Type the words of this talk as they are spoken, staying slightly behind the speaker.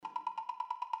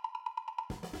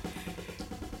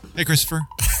Hey, Christopher.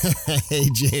 Hey,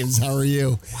 James. How are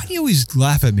you? Why do you always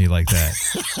laugh at me like that?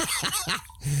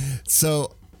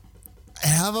 So, I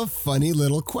have a funny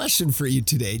little question for you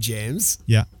today, James.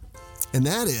 Yeah. And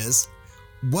that is,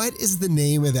 what is the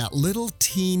name of that little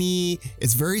teeny,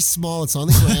 it's very small, it's on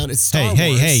the ground, it's Star Wars.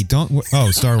 Hey, don't,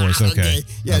 Star Wars, okay.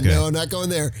 Yeah, okay. No, I'm not going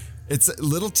there. It's a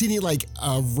little teeny, like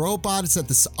a robot. It's at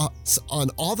the on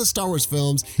all the Star Wars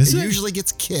films. Is it it? usually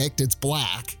gets kicked. It's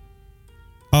black.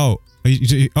 Oh,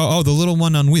 the little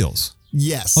one on wheels.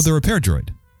 Yes. Oh, the repair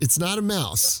droid. It's not a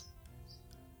mouse.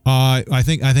 I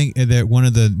think that one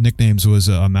of the nicknames was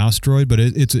a mouse droid, but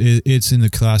it's in the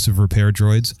class of repair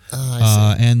droids.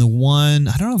 And the one,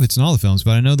 I don't know if it's in all the films,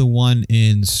 but I know the one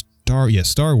in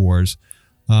Star Wars.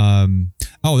 That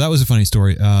was a funny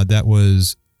story. That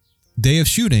was day of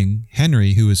shooting.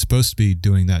 Henry, who was supposed to be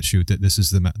doing that shoot, that this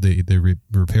is the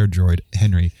repair droid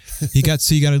Henry. He got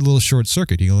a little short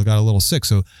circuit. He got a little sick,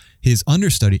 so his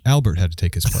understudy Albert had to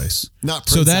take his place. Not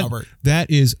Prince Albert.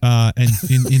 That is, and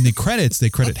in the credits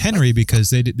they credit Henry because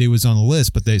they was on the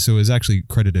list, but so it was actually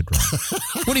credited wrong.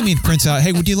 What do you mean Prince Albert?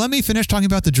 Hey, would you let me finish talking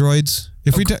about the droids?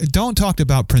 If we don't talk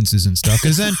about princes and stuff,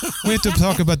 because then we have to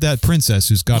talk about that princess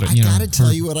who's got I gotta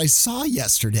tell you what I saw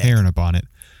yesterday. Hair in a bonnet.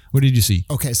 What did you see?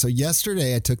 Okay, so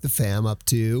yesterday I took the fam up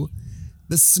to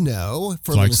the snow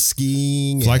for a little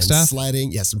skiing and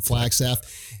sledding. Yes, and Flagstaff.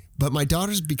 But my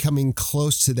daughter's becoming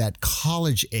close to that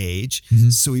college age,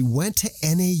 so we went to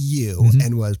NAU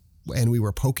and we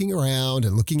were poking around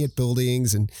and looking at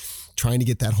buildings and trying to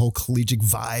get that whole collegiate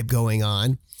vibe going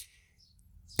on.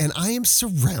 And I am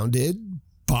surrounded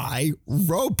by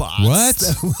robots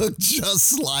that look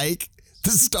just like the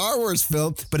Star Wars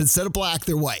film, but instead of black,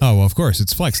 they're white. Oh, well, of course,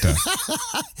 it's Flagstaff.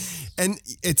 And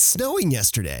it's snowing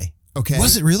yesterday. Okay.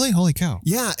 Was it really? Holy cow.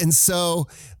 Yeah. And so,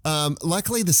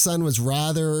 luckily the sun was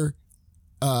rather,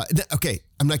 okay,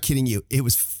 I'm not kidding you. It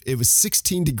was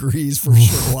 16 degrees for a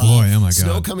short while. Boy, oh my God.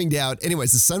 Snow coming down.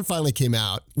 Anyways, the sun finally came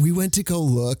out. We went to go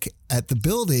look at the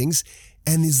buildings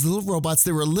and these little robots,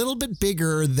 they were a little bit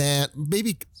bigger than,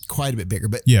 maybe quite a bit bigger,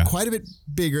 but quite a bit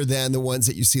bigger than the ones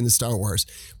that you see in the Star Wars.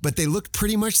 But they looked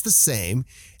pretty much the same.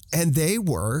 And they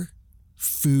were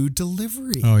food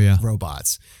delivery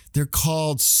robots. They're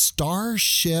called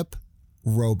Starship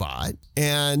Robot.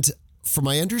 And from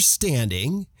my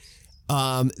understanding,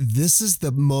 this is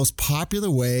the most popular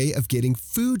way of getting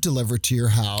food delivered to your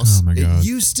house. Oh my God. It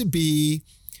used to be,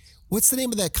 what's the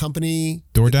name of that company?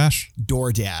 DoorDash?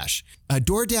 DoorDash.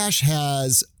 DoorDash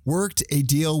has worked a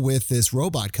deal with this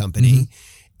robot company,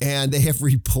 and they have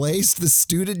replaced the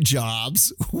student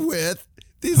jobs with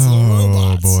these little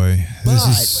robots. Oh boy.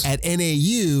 But at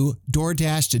NAU,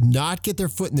 DoorDash did not get their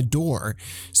foot in the door.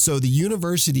 So the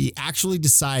university actually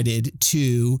decided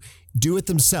to do it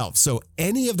themselves. So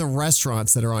any of the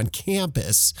restaurants that are on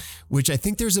campus, which I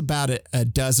think there's about a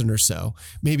dozen or so,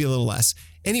 maybe a little less.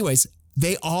 Anyways,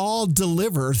 they all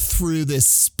deliver through this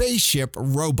spaceship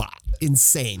robot.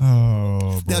 Insane.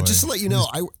 Oh boy. Now, just to let you know,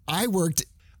 I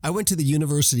went to the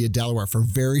University of Delaware for a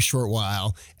very short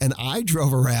while, and I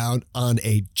drove around on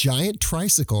a giant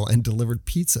tricycle and delivered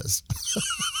pizzas.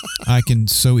 I can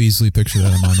so easily picture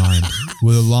that in my mind,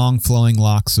 with the long flowing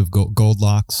locks of gold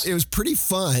locks. It was pretty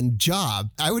fun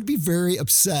job. I would be very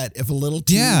upset if a little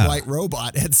teeny white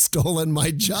robot had stolen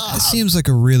my job. It seems like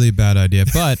a really bad idea,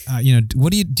 but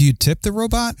what do you tip the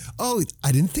robot? Oh,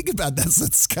 I didn't think about that. So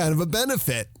that's kind of a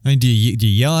benefit. I mean, do you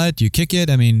yell at it? Do you kick it?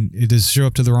 I mean, does it show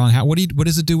up to the wrong house? What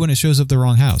does it do when it shows up the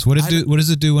wrong house? What does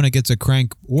it do when it gets a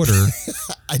crank order?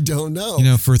 I don't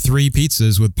know. For 3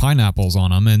 pizzas with pineapples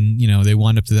on them, and they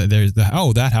wind up to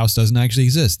that house doesn't actually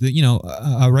exist.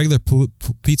 A regular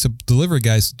pizza delivery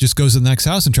guy just goes to the next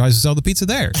house and tries to sell the pizza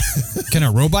there. Can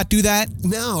a robot do that?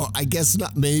 No, I guess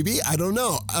not. Maybe, I don't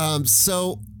know.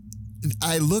 So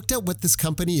I looked at what this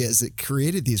company is that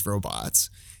created these robots,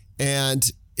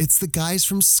 and it's the guys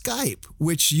from Skype,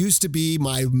 which used to be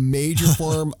my major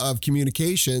form of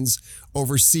communications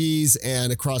overseas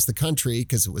and across the country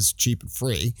because it was cheap and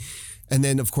free. And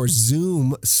then, of course,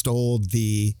 Zoom stole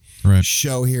the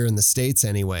show here in the States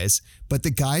anyways. But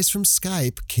the guys from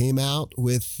Skype came out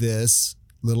with this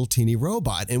little teeny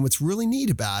robot. And what's really neat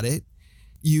about it,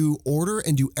 you order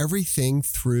and do everything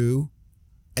through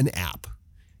an app.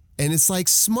 And it's like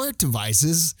smart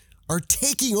devices are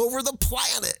taking over the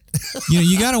planet.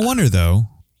 You got to wonder, though,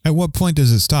 at what point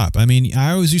does it stop? I mean,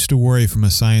 I always used to worry from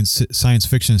a science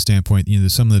fiction standpoint,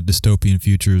 some of the dystopian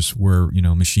futures where,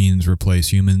 machines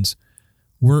replace humans.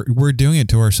 we're doing it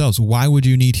to ourselves. Why would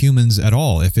you need humans at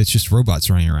all if it's just robots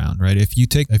running around, right? If you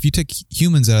take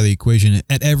humans out of the equation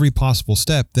at every possible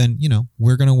step, then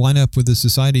we're going to wind up with a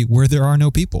society where there are no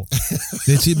people.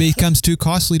 It becomes too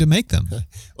costly to make them.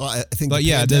 Well, I think the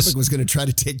pandemic was going to try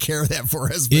to take care of that for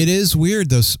us. It is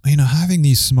weird though, having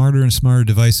these smarter and smarter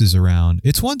devices around.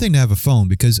 It's one thing to have a phone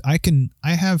because I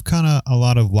have kind of a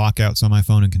lot of lockouts on my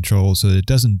phone and controls, so it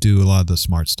doesn't do a lot of the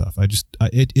smart stuff.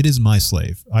 It is my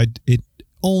slave. It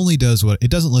only does what it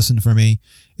doesn't listen for me.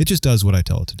 It just does what I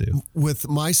tell it to do. With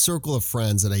my circle of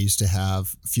friends that I used to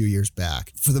have a few years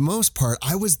back, for the most part,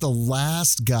 I was the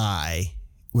last guy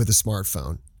with a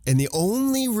smartphone. And the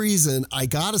only reason I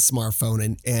got a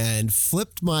smartphone and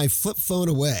flipped my flip phone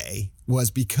away was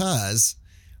because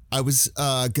I was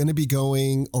going to be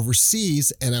going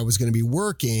overseas and I was going to be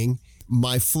working.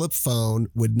 My flip phone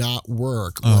would not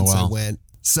work once I went.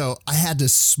 So I had to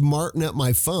smarten up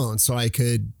my phone so I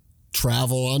could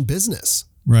travel on business.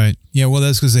 Right. Yeah, well,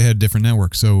 that's because they had different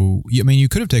networks. So, you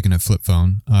could have taken a flip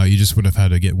phone. You just would have had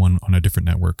to get one on a different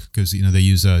network because, they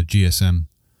use GSM.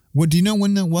 Do you know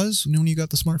when that was, when you got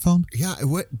the smartphone? Yeah,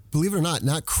 believe it or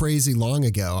not crazy long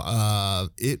ago.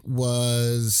 It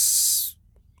was,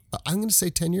 I'm going to say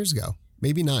 10 years ago,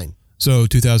 maybe 9. So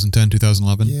 2010,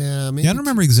 2011? Yeah, maybe. Yeah, I don't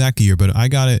remember exact year, but I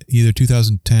got it either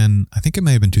 2010, I think it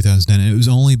may have been 2010. It was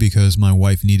only because my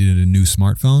wife needed a new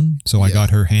smartphone, so I got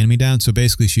her hand-me-down. So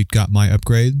basically, she got my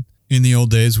upgrade. In the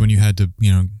old days when you had to,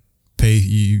 pay,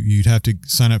 you'd have to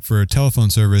sign up for a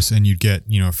telephone service and you'd get,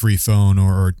 a free phone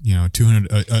or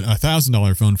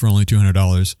 $1,000 phone for only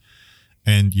 $200.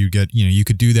 And you get, you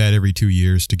could do that every 2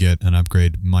 years to get an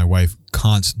upgrade. My wife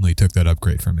constantly took that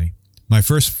upgrade from me. My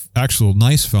first actual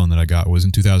nice phone that I got was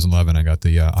in 2011. I got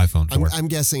the iPhone 4. I'm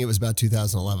guessing it was about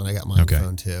 2011. I got my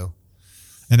phone too.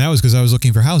 And that was because I was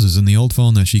looking for houses, and the old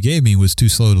phone that she gave me was too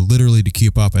slow to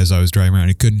keep up as I was driving around.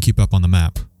 It couldn't keep up on the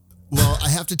map. Well, I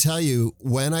have to tell you,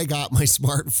 when I got my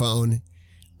smartphone,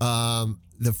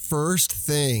 the first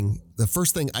thing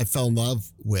I fell in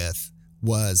love with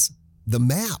was the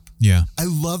map. Yeah. I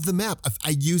love the map.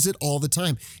 I use it all the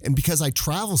time. And because I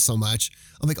travel so much,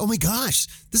 I'm like, oh my gosh,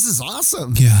 this is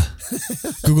awesome. Yeah.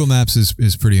 Google Maps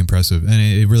is pretty impressive. And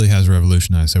it really has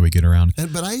revolutionized how we get around.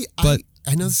 But I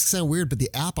know this sounds weird, but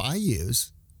the app I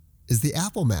use is the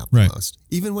Apple Map the most.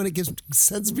 Even when it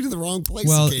sends me to the wrong place.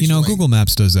 Well, Google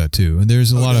Maps does that too. And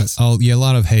there's a lot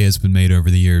of hay has been made over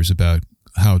the years about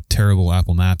how terrible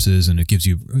Apple Maps is, and it gives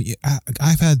you.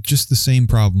 I've had just the same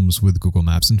problems with Google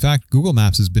Maps. In fact, Google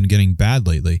Maps has been getting bad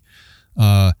lately.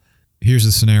 Here's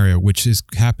a scenario which has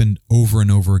happened over and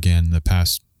over again in the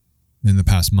past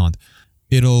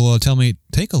It'll tell me,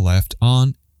 take a left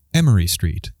on Emery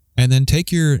Street, and then take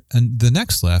the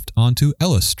next left onto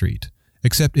Ellis Street.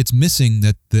 Except it's missing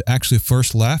that the actually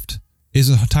first left is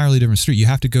an entirely different street. You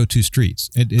have to go 2 streets.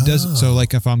 It doesn't. So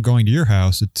like if I'm going to your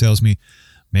house, it tells me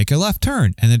make a left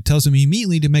turn, and it tells me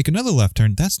immediately to make another left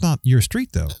turn. That's not your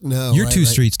street though. No, you're 2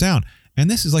 streets down. And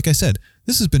this is, like I said,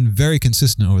 this has been very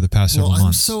consistent over the past several months.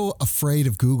 I'm so afraid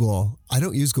of Google. I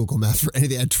don't use Google Maps for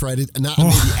anything. I tried it.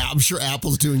 I'm sure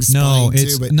Apple's doing spying too. No,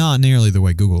 it's but not nearly the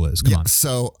way Google is. Come on.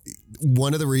 So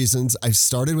one of the reasons I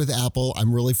started with Apple,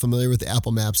 I'm really familiar with the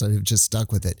Apple Maps, and I've just stuck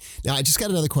with it. Now, I just got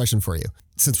another question for you.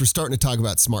 Since we're starting to talk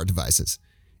about smart devices,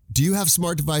 do you have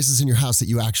smart devices in your house that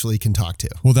you actually can talk to?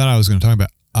 Well, that I was going to talk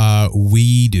about.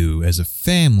 We do as a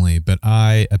family, but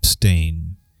I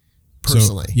abstain.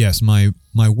 Personally. So, yes, my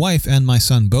wife and my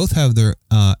son both have their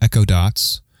Echo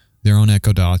Dots, their own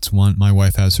Echo Dots. My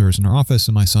wife has hers in her office,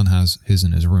 and my son has his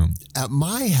in his room. At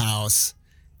my house,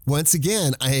 once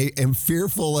again, I am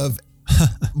fearful of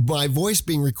my voice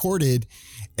being recorded,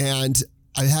 and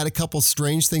I've had a couple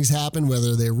strange things happen,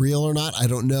 whether they're real or not, I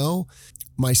don't know.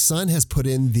 My son has put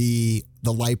in the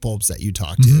light bulbs that you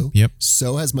talk to. Yep.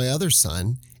 So has my other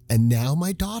son, and now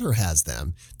my daughter has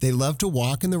them. They love to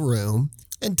walk in the room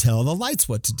and tell the lights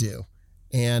what to do.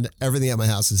 And everything at my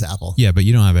house is Apple. Yeah, but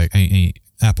you don't have any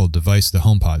Apple device, the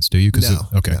HomePods, do you? No.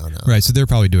 Okay. No. Right, so they're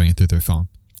probably doing it through their phone.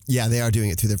 Yeah, they are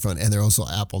doing it through their phone, and they're also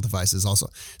Apple devices also.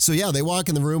 So yeah, they walk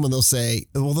in the room and they'll say,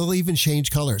 well, they'll even change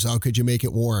colors. Oh, could you make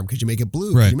it warm? Could you make it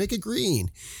blue? Right. Could you make it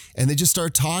green? And they just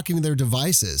start talking to their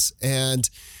devices. And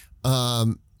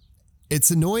it's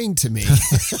annoying to me.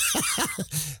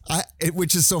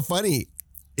 Which is so funny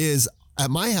is at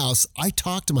my house, I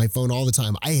talk to my phone all the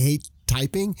time. I hate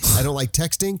typing. I don't like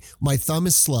texting. My thumb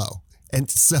is slow. And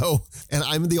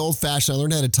I'm the old fashioned. I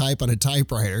learned how to type on a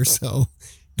typewriter. So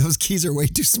those keys are way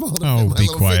too small to fit my be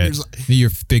little quiet. fingers.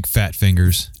 Your big fat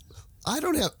fingers.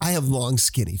 I have long,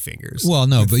 skinny fingers. Well,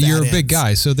 no, but you're a big ends.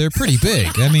 guy, so they're pretty big.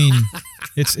 I mean,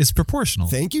 it's proportional.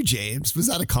 Thank you, James. Was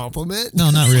that a compliment?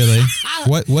 No, not really.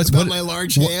 What's my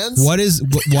large hands?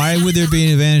 Why would there be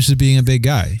an advantage to being a big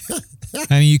guy?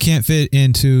 I mean, you can't fit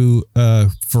into a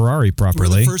Ferrari properly.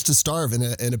 We're the first to starve in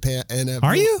a.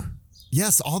 Are you?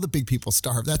 Yes, all the big people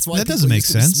starve. That's why that doesn't make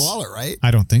sense. Smaller, right?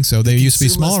 I don't think so. They used to be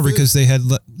smaller because they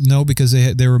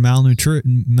were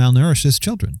malnourished as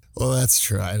children. Well, that's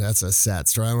true. That's a sad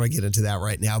story. I don't want to get into that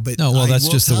right now. But no, well, that's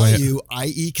just the way. I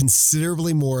eat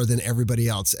considerably more than everybody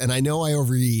else, and I know I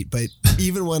overeat. But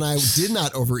even when I did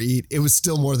not overeat, it was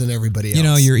still more than everybody else. You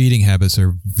know, your eating habits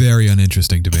are very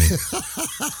uninteresting to me.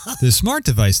 The smart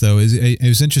device, though, it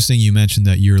was interesting. You mentioned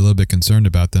that you're a little bit concerned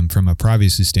about them from a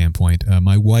privacy standpoint.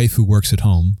 My wife, who works at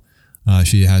home,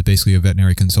 she has basically a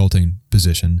veterinary consulting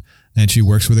position, and she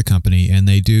works with a company, and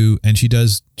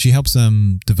she helps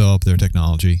them develop their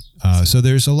technology. So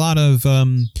there's a lot of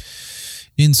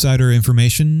insider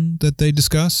information that they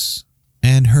discuss,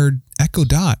 and her Echo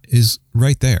Dot is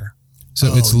right there.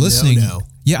 So it's listening. No.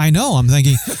 Yeah, I know. I'm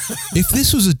thinking, if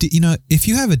this was if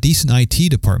you have a decent IT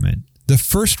department, the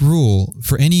first rule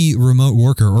for any remote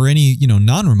worker or any,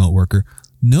 non-remote worker,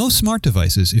 no smart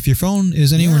devices. If your phone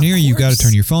is anywhere near you, you've got to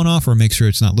turn your phone off or make sure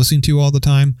it's not listening to you all the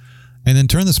time. And then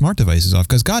turn the smart devices off,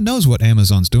 because God knows what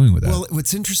Amazon's doing with that. Well,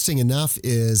 what's interesting enough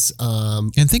is...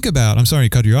 and think about, I'm sorry to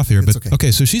cut you off here, but okay,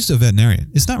 so she's a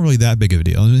veterinarian. It's not really that big of a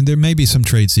deal. I mean, there may be some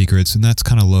trade secrets, and that's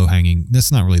kind of low-hanging.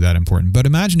 That's not really that important. But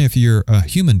imagine if you're a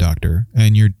human doctor,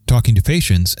 and you're talking to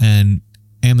patients, and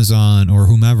Amazon or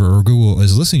whomever or Google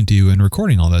is listening to you and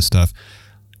recording all that stuff.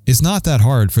 It's not that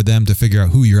hard for them to figure out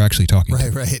who you're actually talking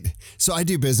to. Right. So I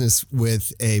do business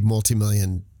with a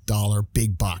multi-million-dollar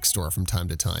big box store from time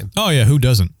to time. Oh yeah, who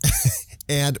doesn't?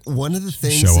 And one of the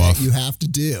things that you have to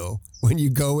do when you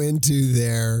go into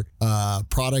their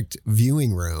product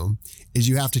viewing room is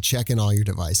you have to check in all your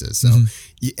devices. So,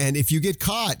 and if you get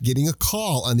caught getting a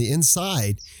call on the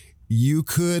inside, you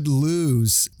could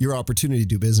lose your opportunity to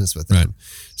do business with them. Right.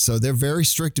 So they're very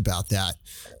strict about that.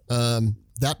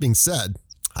 That being said,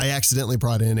 I accidentally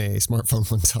brought in a smartphone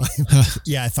one time.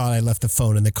 Yeah, I thought I left the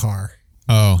phone in the car.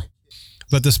 Oh.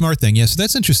 But the smart thing, so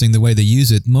that's interesting, the way they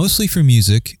use it, mostly for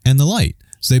music and the light.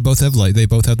 So they both have light. They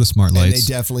both have the smart lights. And they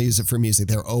definitely use it for music.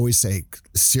 They'll always say,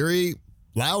 Siri,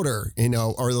 louder,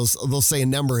 or they'll say a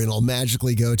number and it'll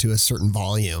magically go to a certain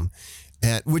volume,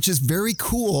 which is very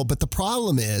cool. But the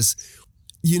problem is,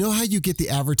 you know how you get the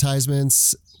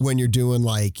advertisements when you're doing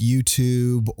like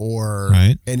YouTube or...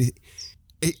 Right. And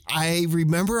I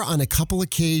remember on a couple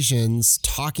occasions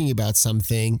talking about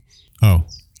something. Oh.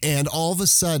 And all of a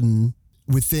sudden...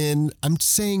 within, I'm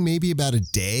saying maybe about a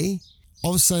day,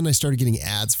 all of a sudden I started getting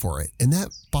ads for it. And that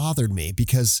bothered me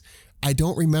because I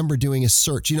don't remember doing a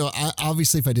search.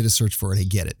 Obviously if I did a search for it, I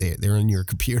get it. They're on your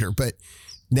computer. But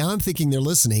now I'm thinking they're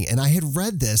listening. And I had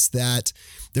read this, that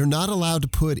they're not allowed to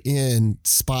put in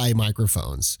spy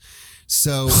microphones.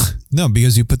 So no,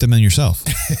 because you put them in yourself.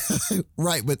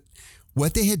 Right. But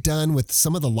what they had done with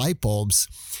some of the light bulbs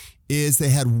is they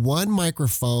had one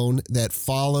microphone that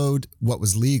followed what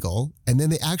was legal, and then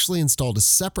they actually installed a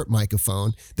separate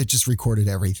microphone that just recorded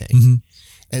everything. Mm-hmm.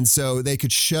 And so they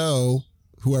could show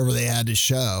whoever they had to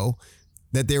show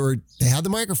that they had the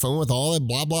microphone with all the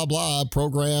blah, blah, blah,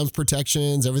 programs,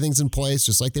 protections, everything's in place,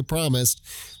 just like they promised.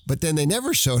 But then they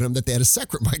never showed them that they had a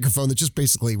separate microphone that just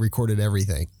basically recorded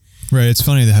everything. Right. It's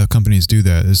funny how companies do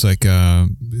that. It's like,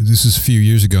 this is a few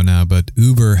years ago now, but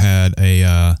Uber had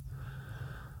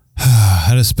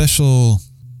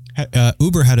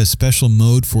Uber had a special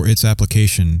mode for its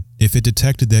application if it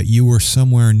detected that you were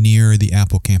somewhere near the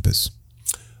Apple campus.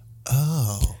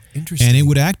 Oh, interesting. And it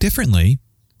would act differently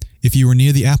if you were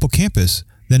near the Apple campus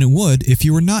than it would if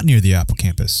you were not near the Apple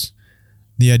campus.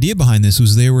 The idea behind this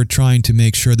was they were trying to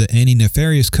make sure that any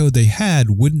nefarious code they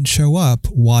had wouldn't show up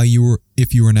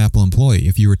if you were an Apple employee,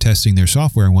 if you were testing their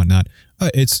software and whatnot.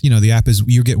 The app is,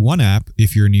 you get one app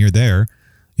if you're near there,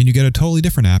 and you get a totally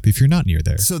different app if you're not near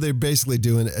there. So they're basically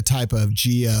doing a type of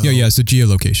geo. Yeah, it's a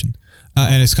geolocation.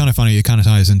 And it's kind of funny. It kind of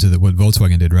ties into what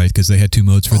Volkswagen did, right? Because they had two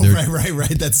modes for their...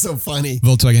 Right. That's so funny.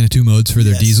 Volkswagen had two modes for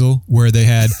their diesel, where they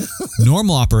had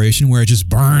normal operation, where it just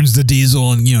burns the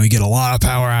diesel and, you get a lot of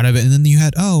power out of it. And then you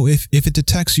had, if it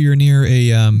detects you're near a...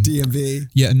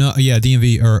 DMV.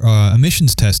 DMV or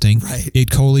emissions testing, right. It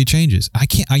totally changes.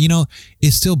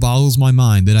 It still boggles my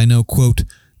mind that I know, quote,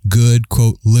 good,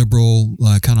 quote, liberal,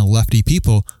 kind of lefty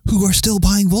people who are still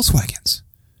buying Volkswagens.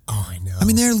 Oh, I know. I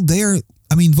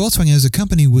mean, Volkswagen as a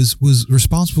company was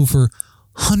responsible for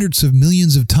hundreds of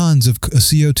millions of tons of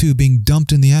CO2 being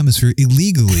dumped in the atmosphere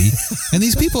illegally. And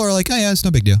these people are like, oh yeah, it's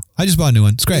no big deal. I just bought a new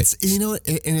one. It's great.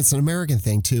 And it's an American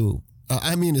thing too.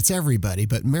 I mean, it's everybody,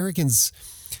 but Americans,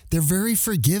 they're very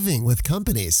forgiving with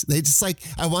companies. They just I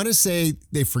want to say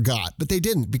they forgot, but they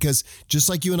didn't, because just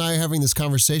like you and I are having this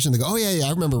conversation, they go, oh yeah, I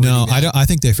remember. No, I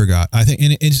think they forgot. I think,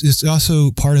 and it's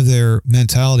also part of their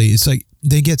mentality. It's like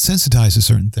they get sensitized to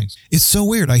certain things. It's so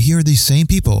weird. I hear these same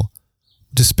people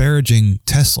disparaging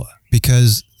Tesla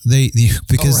because they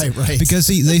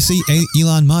see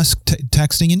Elon Musk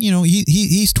texting, and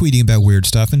he's tweeting about weird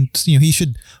stuff, and he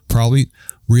should probably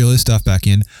reel his stuff back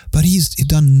in, but he's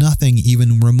done nothing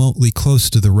even remotely close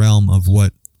to the realm of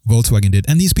what Volkswagen did.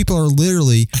 And these people are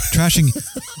literally trashing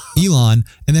Elon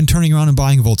and then turning around and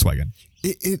buying a Volkswagen.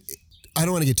 I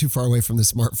don't want to get too far away from the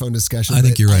smartphone discussion. I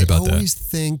think you're right about that. I always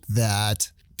think that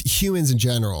humans in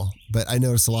general, but I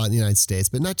notice a lot in the United States,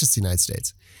 but not just the United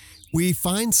States, we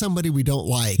find somebody we don't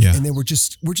like, and then we're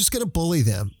just going to bully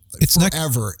them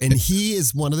forever. And he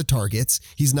is one of the targets.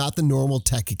 He's not the normal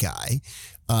tech guy.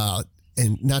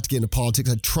 And not to get into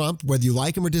politics, Trump, whether you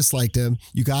like him or disliked him,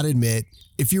 you got to admit,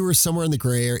 if you were somewhere in the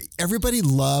gray area, everybody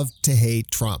loved to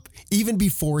hate Trump. Even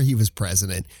before he was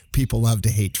president, people loved to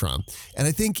hate Trump. And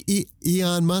I think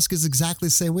Elon Musk is exactly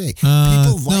the same way.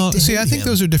 People like to hate him. I think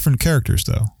those are different characters,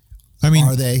 though. I mean,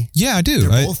 are they? Yeah, I do.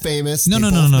 They're both famous. No.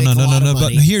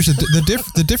 But here's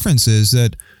the difference is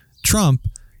that Trump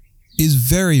is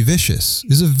very vicious.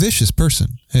 Is a vicious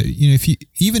person. If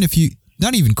you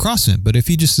not even cross him, but if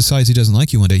he just decides he doesn't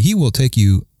like you one day, he will take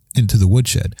you into the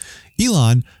woodshed.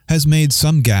 Elon has made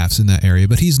some gaffes in that area,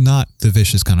 but he's not the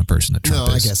vicious kind of person that Trump is.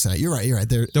 No, I guess not. You're right. He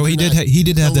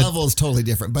did have that. The level is totally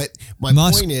different. But my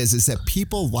point is that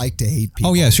people like to hate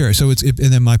people. Oh yeah, sure. So and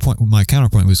then my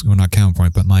counterpoint was, well, not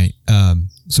counterpoint, but my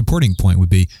supporting point would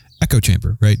be echo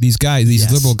chamber, right? These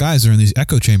liberal guys are in these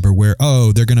echo chamber where,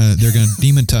 they're gonna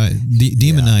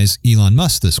demonize Elon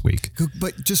Musk this week.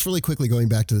 But just really quickly, going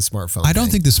back to the smartphone, I don't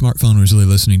think the smartphone was really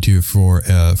listening to you for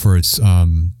its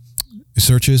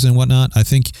searches and whatnot. I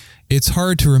think it's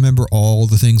hard to remember all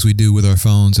the things we do with our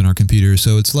phones and our computers.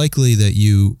 So it's likely that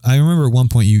I remember at one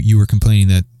point you were complaining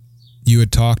that you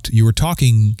were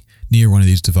talking near one of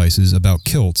these devices about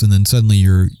kilts, and then suddenly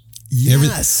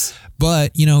yes.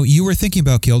 But, you were thinking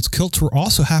about kilts. Kilts were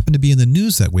also happened to be in the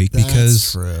news that week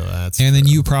because... That's true. Then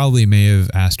you probably may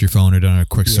have asked your phone or done a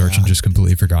quick search and just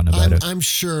completely forgotten about it. I'm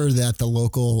sure that the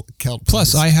local kilt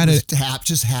Plus, I had it...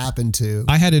 just happened to...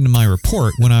 I had it in my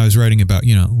report when I was writing about,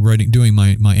 doing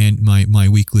my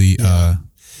weekly...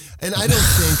 And I don't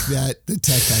think that the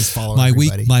tech guys follow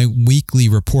everybody. My weekly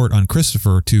report on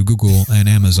Christopher to Google and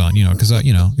Amazon, because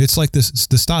it's like the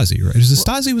Stasi, right? Is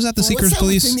the Stasi, was that the secret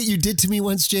police? Thing that you did to me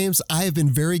once, James? I have been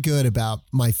very good about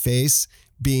my face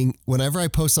being, whenever I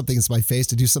post something, it's my face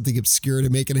to do something obscure to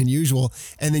make it unusual.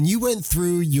 And then you went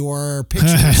through your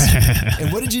pictures.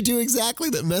 And what did you do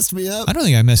exactly that messed me up? I don't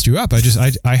think I messed you up.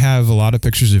 I have a lot of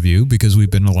pictures of you because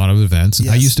we've been in a lot of events.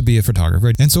 Yes. I used to be a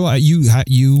photographer. And so I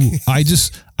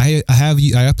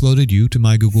uploaded you to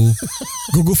my Google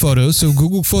Photos, so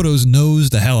Google Photos knows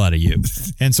the hell out of you,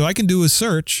 and so I can do a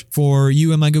search for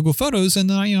you in my Google Photos,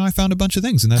 and I found a bunch of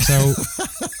things, and that's how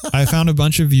I found a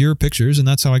bunch of your pictures, and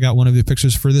that's how I got one of your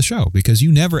pictures for the show, because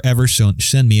you never ever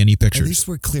send me any pictures. At least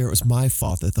we're clear. It was my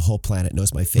fault that the whole planet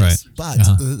knows my face, right. But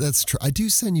that's true. I do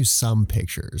send you some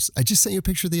pictures. I just sent you a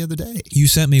picture the other day. You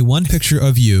sent me one picture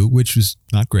of you, which was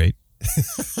not great.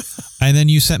 And then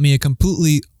you sent me a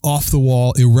completely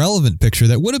off-the-wall, irrelevant picture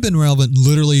that would have been relevant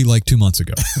literally like 2 months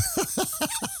ago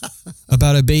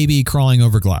about a baby crawling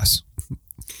over glass.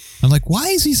 I'm like, why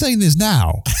is he saying this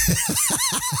now?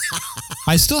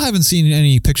 I still haven't seen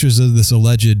any pictures of this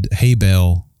alleged hay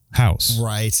bale house.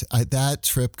 Right. That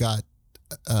trip got...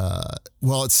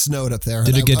 it snowed up there.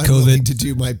 Did it get I'm COVID? To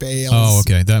do my bales. Oh,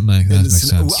 okay. That makes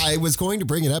sense. I was going to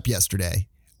bring it up yesterday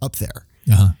up there.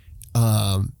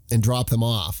 And drop them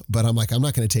off. But I'm like, I'm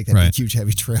not going to take that big, huge,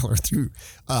 heavy trailer through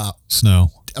snow.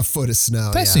 A foot of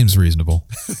snow. That seems reasonable.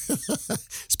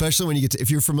 Especially when you get to, if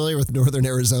you're familiar with northern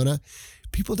Arizona,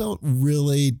 people don't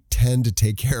really tend to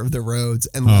take care of the roads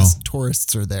unless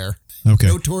tourists are there. Okay.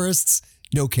 No tourists,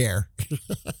 no care.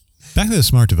 Back to the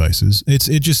smart devices.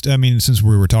 Since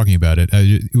we were talking about it,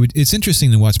 it's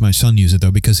interesting to watch my son use it,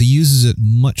 though, because he uses it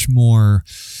much more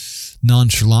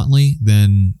nonchalantly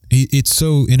than it's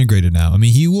so integrated now. I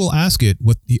mean, he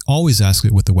always asks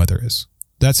it what the weather is.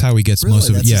 That's how he gets most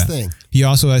of it. His thing. He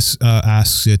also asks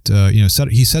it,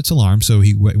 he sets alarm. So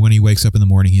when he wakes up in the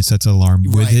morning, he sets an alarm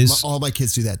with his. All my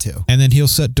kids do that too. And then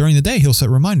during the day, he'll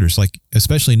set reminders, like,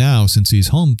 especially now since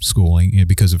he's homeschooling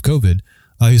because of COVID,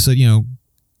 he said,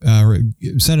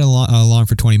 set an alarm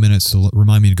for 20 minutes to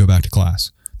remind me to go back to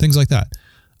class. Things like that.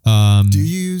 Do you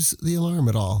use the alarm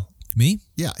at all? Me?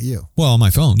 Yeah, you. Well, on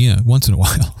my phone, yeah, once in a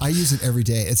while. I use it every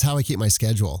day. It's how I keep my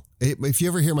schedule. If you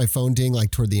ever hear my phone ding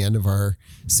like toward the end of our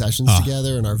sessions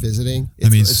together and our visiting,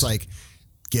 it's like,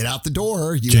 get out the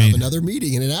door. You have another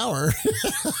meeting in an hour.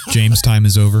 James time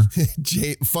is over.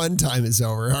 Fun time is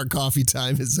over. Our coffee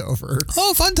time is over.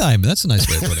 Oh, fun time. That's a nice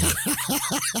way of putting it.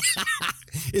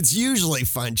 It's usually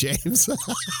fun, James.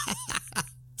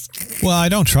 Well, I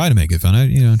don't try to make it fun.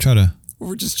 I try to.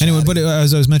 We're just chatting. Anyway, but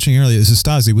as I was mentioning earlier, the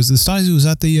Stasi was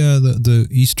that the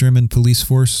East German police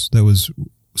force that was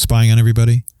spying on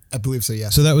everybody? I believe so. Yeah.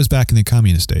 So that was back in the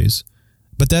communist days,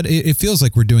 but that it feels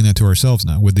like we're doing that to ourselves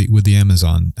now with the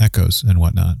Amazon Echoes and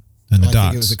whatnot and the docs. I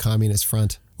think it was a communist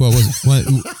front. Well,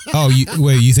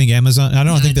 you think Amazon? I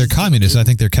don't think they're communists. I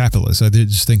think they're capitalists. I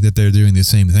just think that they're doing the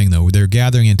same thing though. They're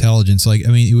gathering intelligence. Like,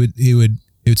 I mean,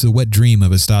 it's a wet dream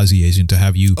of a Stasi agent to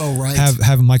have you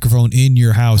have a microphone in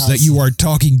your house that you are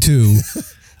talking to.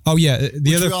 Oh yeah,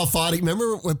 we all thought.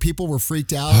 Remember when people were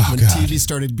freaked out when TV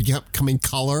started becoming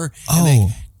color?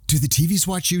 Do the TVs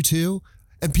watch you too?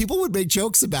 And people would make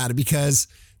jokes about it because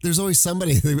there's always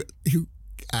somebody who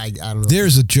I don't know.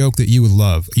 There's a joke that you would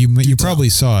love. You probably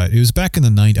saw it. It was back in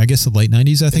the late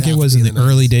 90s. I think it was in the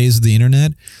early days of the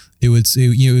internet. It would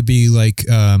be like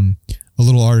a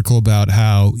little article about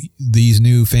how these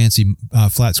new fancy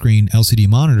flat screen LCD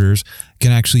monitors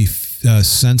can actually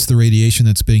sense the radiation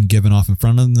that's being given off in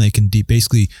front of them. They can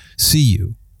basically see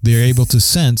you. They're able to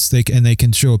sense. They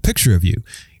can show a picture of you.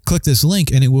 Click this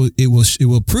link and it will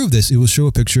prove this. It will show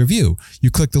a picture of you. You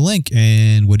click the link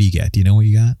and what do you get? Do you know what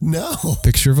you got? No.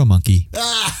 Picture of a monkey.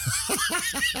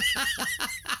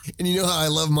 And you know how I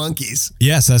love monkeys.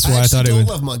 Yes, that's why I thought it would. I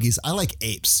don't love monkeys. I like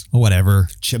apes. Whatever.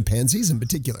 Chimpanzees in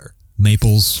particular.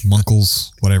 Maples, munkles,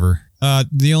 whatever.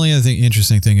 The only other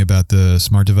interesting thing about the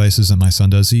smart devices that my son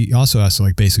does, he also asks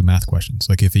like basic math questions.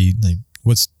 Like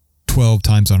what's 12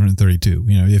 times 132?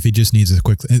 If he just needs a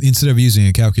quick, instead of using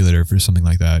a calculator for something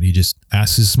like that, he just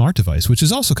asks his smart device, which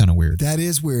is also kind of weird. That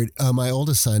is weird. My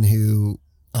oldest son, who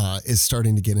is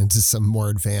starting to get into some more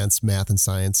advanced math and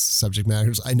science subject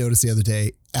matters, I noticed the other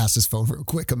day, asked his phone real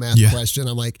quick a math question.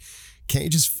 I'm like, can't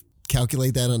you just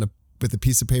calculate that with a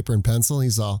piece of paper and pencil?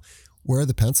 He's all, where are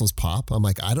the pencils, Pop? I'm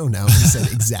like, I don't know. He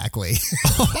said, exactly.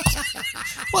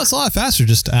 Well, it's a lot faster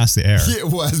just to ask the error. It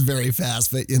was very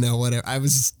fast, but whatever. I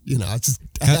was, I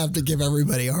have to give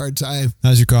everybody a hard time.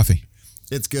 How's your coffee?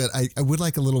 It's good. I would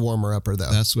like a little warmer upper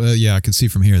though. That's I could see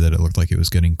from here that it looked like it was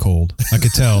getting cold. I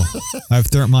could tell. I have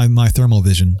my thermal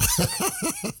vision.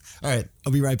 All right,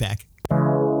 I'll be right back.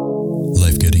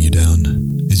 Life getting you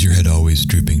down? Is your head always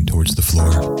drooping towards the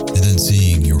floor? And then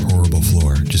seeing your horrible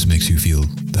floor just makes you feel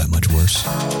that much worse?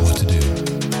 What to do?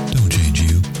 Don't change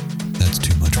you. That's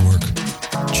too much work.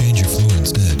 Change your floor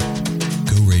instead.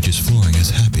 Go Rageous Flooring is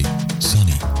happy,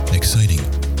 sunny, exciting,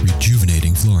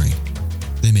 rejuvenating flooring.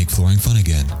 They make flooring fun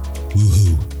again.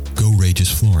 Woohoo! Go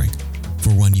Rageous Flooring.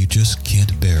 For when you just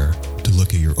can't bear to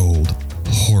look at your old,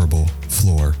 horrible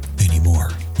floor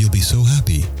anymore. You'll be so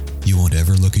happy you won't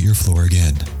ever look at your floor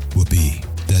again. Whoopee.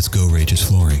 That's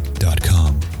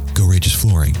GoRageousFlooring.com. Go Rageous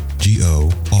Flooring.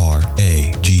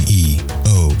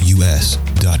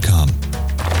 GoRageous.com.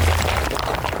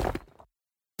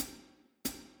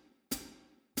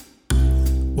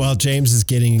 Well, James is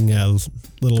getting a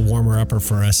little warmer upper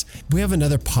for us. We have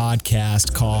another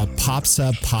podcast called Pop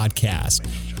Sub Podcast.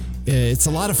 It's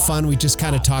a lot of fun. We just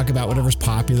kind of talk about whatever's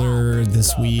popular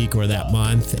this week or that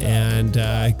month and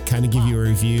kind of give you a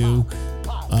review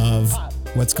of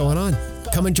what's going on.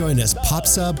 Come and join us,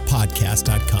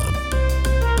 popsubpodcast.com.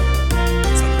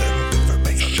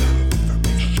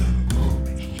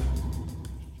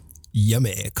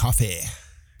 Yummy coffee.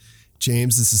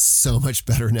 James, this is so much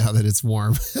better now that it's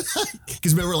warm.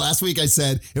 Because remember last week I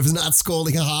said it was not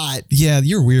scalding hot. Yeah,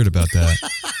 you're weird about that.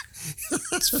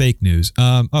 It's fake news.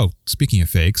 Speaking of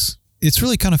fakes, it's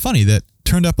really kind of funny that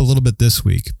turned up a little bit this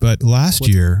week. But last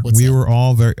year, we were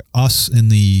all those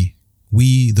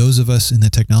of us in the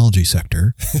technology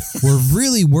sector were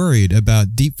really worried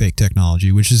about deepfake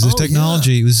technology, which is this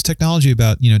technology. Yeah. It was technology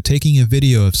about, taking a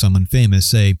video of someone famous,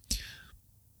 say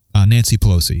Nancy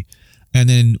Pelosi. And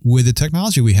then with the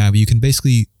technology we have, you can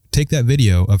basically take that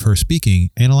video of her speaking,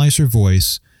 analyze her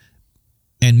voice,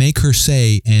 and make her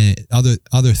say other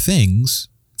things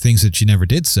that she never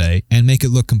did say, and make it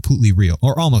look completely real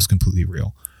or almost completely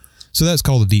real. So that's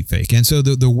called a deepfake. And so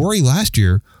the worry last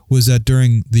year was that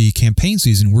during the campaign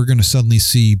season, we're going to suddenly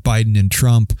see Biden and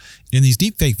Trump in these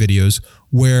deepfake videos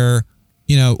where,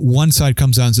 one side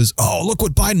comes out and says, "Oh, look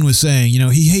what Biden was saying.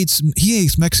 He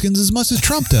hates Mexicans as much as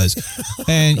Trump does,"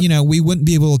 and we wouldn't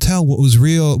be able to tell what was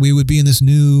real. We would be in this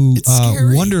new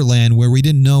wonderland where we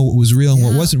didn't know what was real and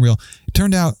what wasn't real. It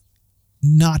turned out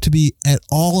not to be at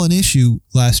all an issue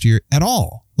last year at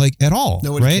all, at all.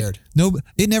 Nobody cared. No,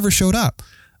 it never showed up.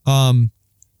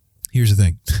 Here's the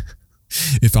thing: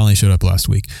 it finally showed up last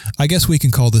week. I guess we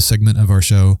can call this segment of our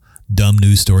show "Dumb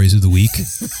News Stories of the Week,"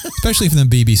 especially from the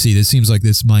BBC. This seems like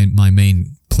it's my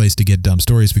main place to get dumb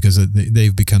stories because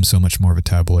they've become so much more of a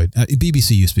tabloid.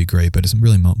 BBC used to be great, but it's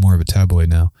really more of a tabloid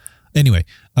now. Anyway,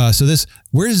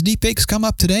 where does deepfakes come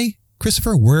up today,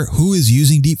 Christopher? Who is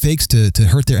using deepfakes to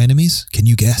hurt their enemies? Can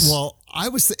you guess? Well,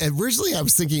 originally I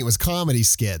was thinking it was comedy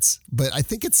skits, but I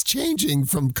think it's changing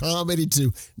from comedy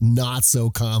to not so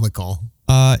comical.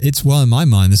 In my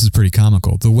mind, this is pretty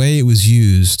comical. The way it was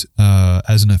used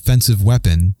as an offensive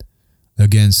weapon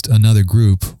against another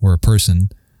group or a person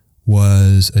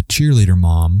was a cheerleader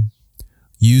mom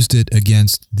used it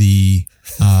against the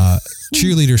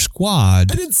cheerleader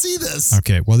squad. I didn't see this.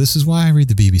 Okay, well, this is why I read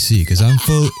the BBC, because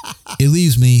it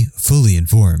leaves me fully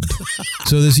informed.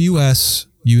 So this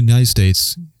United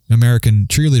States American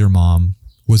cheerleader mom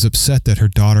was upset that her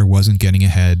daughter wasn't getting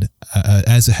ahead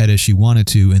as she wanted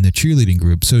to in the cheerleading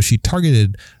group. So she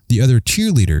targeted the other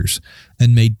cheerleaders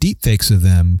and made deepfakes of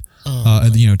them,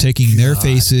 taking their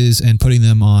faces and putting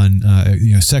them on,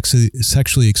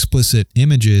 sexually explicit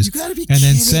images, and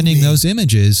then sending those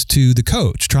images to the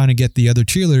coach, trying to get the other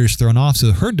cheerleaders thrown off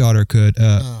so her daughter could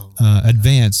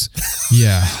advance.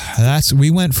 Yeah,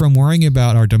 we went from worrying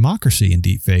about our democracy in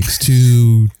deepfakes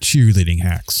to cheerleading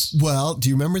hacks. Well, do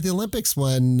you remember the Olympics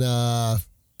when I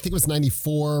think it was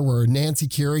 94, where Nancy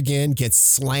Kerrigan gets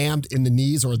slammed in the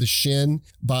knees or the shin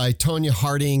by Tonya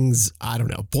Harding's,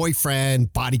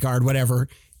 boyfriend, bodyguard, whatever.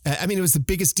 I mean, it was the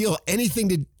biggest deal.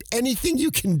 Anything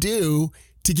you can do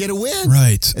to get a win.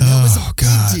 Right. And that was a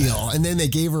big deal. And then they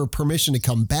gave her permission to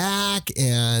come back,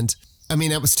 and I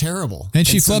mean, that was terrible. And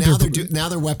she flubbed her. Now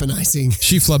they're weaponizing.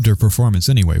 She flubbed her performance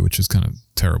anyway, which is kind of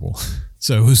terrible.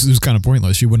 So it was kind of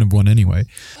pointless. She wouldn't have won anyway.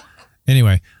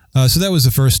 Anyway, so that was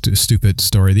the first stupid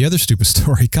story. The other stupid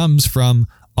story comes from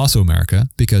also America,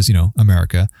 because,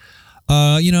 America.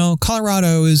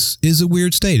 Colorado is a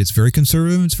weird state. It's very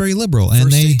conservative. It's very liberal.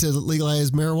 First state to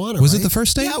legalize marijuana, Was it the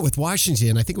first state? Yeah, with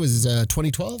Washington. I think it was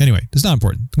 2012. Anyway, it's not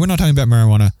important. We're not talking about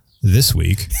marijuana this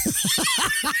week.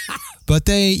 But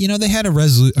they had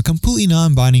a completely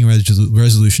non-binding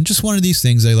resolution. Just one of these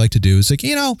things they like to do. It's like,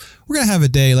 we're going to have a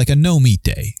day, like a no-meat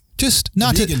day. Just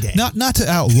not to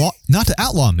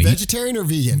outlaw meat. Vegetarian or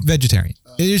vegan? Vegetarian.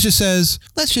 It just says,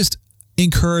 let's just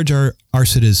encourage our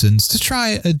citizens to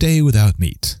try a day without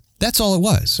meat. That's all it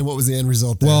was. And what was the end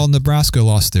result there? Well, Nebraska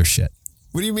lost their shit.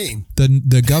 What do you mean?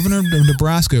 The governor of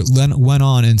Nebraska went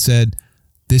on and said,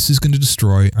 this is going to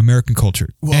destroy American culture.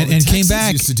 Well, and came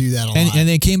back. Used to do that a lot. And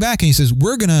they came back and he says,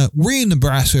 we're in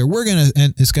Nebraska,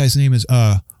 and this guy's name is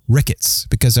Ricketts,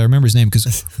 because I remember his name,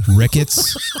 because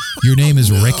Ricketts, your name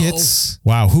is Ricketts.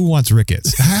 Wow, who wants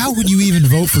Ricketts? How would you even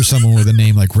vote for someone with a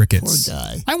name like Ricketts? Poor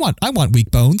guy. I want weak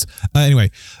bones.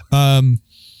 Anyway,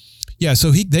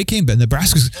 so they came back.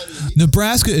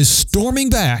 Nebraska is storming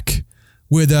back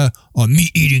with a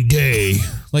meat eating day.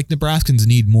 Like, Nebraskans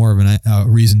need more of a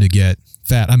reason to get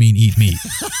fat. Eat meat.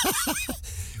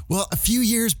 Well, a few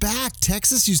years back,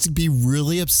 Texas used to be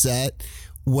really upset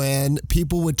when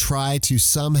people would try to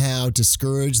somehow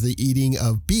discourage the eating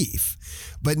of beef.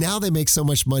 But now they make so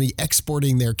much money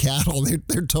exporting their cattle,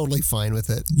 they're totally fine with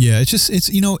it. Yeah, just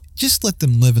let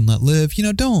them live and let live.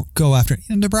 Don't go after it.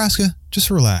 Nebraska,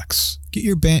 just relax. Get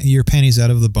your panties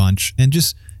out of the bunch and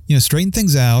just, straighten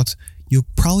things out. You'll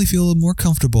probably feel a little more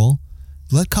comfortable.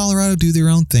 Let Colorado do their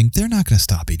own thing. They're not going to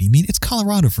stop eating meat. It's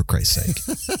Colorado, for Christ's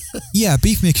sake. Yeah,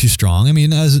 beef makes you strong.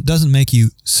 It doesn't make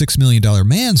you $6 million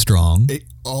man strong.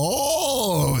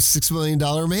 $6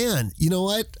 million man. You know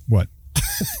what? What?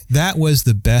 That was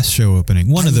the best show opening.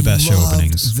 One of the best show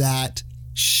openings. That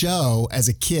show as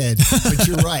a kid, but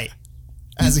you're right.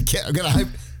 As a kid,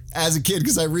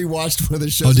 because I rewatched one of the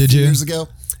shows a few years ago.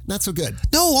 Not so good.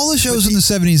 No, all the shows in the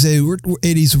 70s,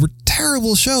 80s were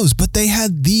terrible shows, but they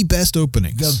had the best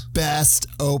openings. The best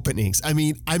openings. I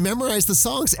memorized the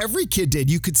songs. Every kid did.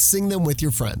 You could sing them with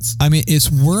your friends. It's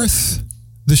worth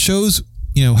the shows,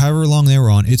 however long they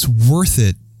were on, it's worth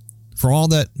it for all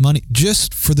that money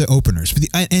just for the openers.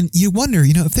 And you wonder,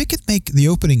 if they could make the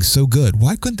opening so good,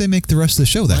 why couldn't they make the rest of the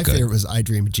show that good? My favorite was I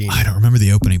Dream of Jeannie. I don't remember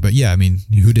the opening, but yeah,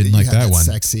 who didn't like that one?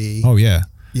 Sexy. Oh, yeah.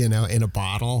 In a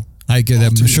bottle. I get.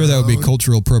 I'm sure that would be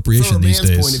cultural appropriation from a these man's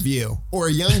days. point of view, or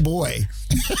a young boy.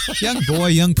 Young boy,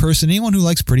 young person, anyone who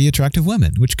likes pretty attractive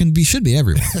women, which should be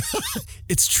everyone.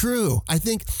 It's true. I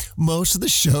think most of the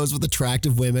shows with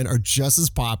attractive women are just as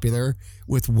popular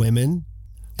with women.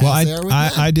 Well,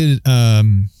 I did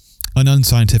an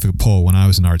unscientific poll when I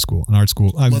was in art school.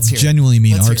 I genuinely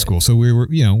mean art school. So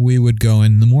we would go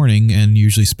in the morning and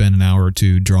usually spend an hour or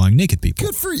two drawing naked people.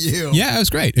 Good for you. Yeah, it was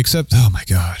great. Except, oh my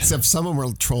God. Except some of them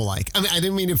were troll-like. I mean, I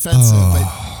didn't mean offensive,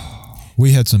 but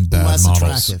we had some bad less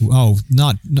models. Attractive. Oh,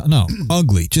 no,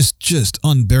 ugly, just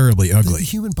unbearably ugly. The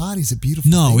human body's a beautiful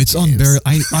No, thing, it's James. unbearable.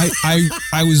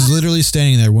 I was literally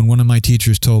standing there when one of my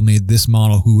teachers told me this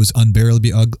model who was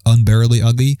unbearably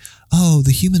ugly. Oh,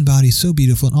 the human body is so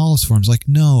beautiful in all its forms. Like,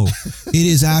 no, it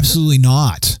is absolutely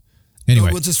not.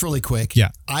 Anyway, well, just really quick. Yeah,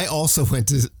 I also went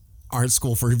to art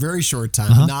school for a very short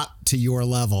time, not to your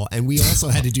level, and we also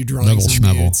had to do drawings of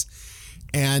nudes.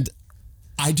 And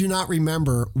I do not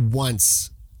remember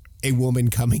once a woman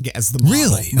coming as the model.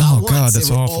 Really? Not Oh, once. God, that's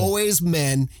They were awful. always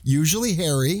men, usually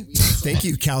hairy. Thank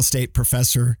you, Cal State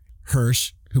Professor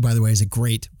Hirsch, who, by the way, is a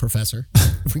great professor.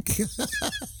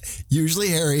 Usually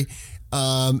hairy,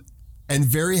 and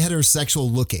very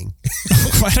heterosexual looking.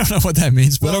 I don't know what that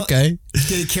means, but okay.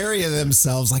 They carry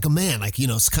themselves like a man, like,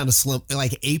 it's kind of slim,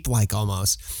 like ape-like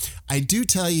almost. I do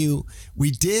tell you,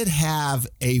 we did have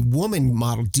a woman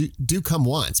model do come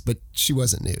once, but she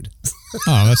wasn't nude.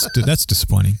 Oh, that's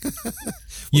disappointing.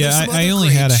 Yeah, I only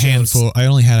great had a handful. I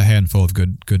only had a handful of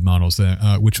good models there,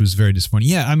 which was very disappointing.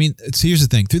 Yeah, I mean, here's the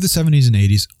thing: through the 70s and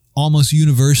 80s, almost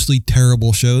universally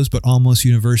terrible shows, but almost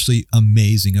universally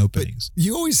amazing openings. But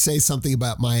you always say something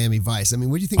about Miami Vice. I mean,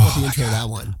 what do you think about the intro of that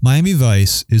one? Miami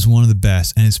Vice is one of the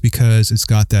best, and it's because it's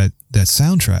got that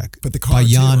soundtrack. But the car by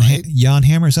too, right? Jan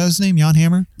Hammer, is that his name? Jan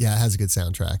Hammer? Yeah, it has a good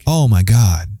soundtrack. Oh my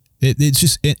God. It's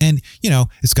just, and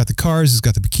it's got the cars, it's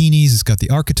got the bikinis, it's got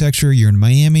the architecture. You're in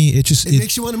Miami. It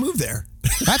makes you want to move there.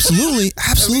 Absolutely.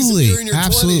 At least if you're in your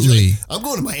 20s, you're like, I'm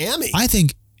going to Miami. I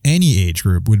think any age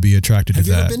group would be attracted to that.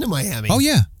 Have you ever been to Miami? Oh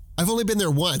yeah. I've only been there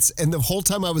once, and the whole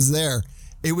time I was there,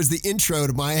 it was the intro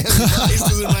to Miami Vice.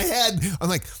 Because in my head, I'm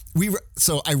like,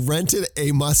 so I rented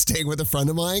a Mustang with a friend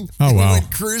of mine. Oh, and wow. We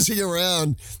went cruising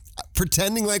around,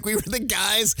 pretending like we were the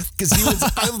guys, because he was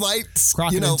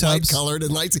light colored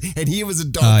and light, and he was a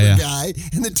darker guy,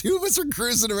 and the two of us were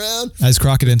cruising around as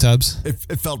Crockett and Tubbs.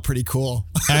 It felt pretty cool.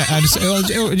 I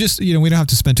just we don't have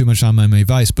to spend too much time on Miami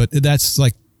Vice, but that's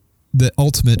like the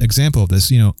ultimate example of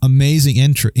this. Amazing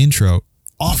intro,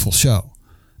 awful show.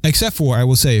 Except for, I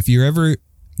will say, if you're ever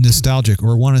nostalgic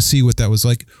or want to see what that was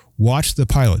like, watch the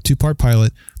pilot, 2-part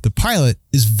pilot. The pilot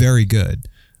is very good.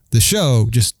 The show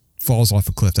just falls off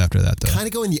a cliff after that, though. Kind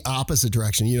of go in the opposite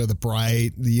direction. The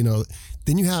bright,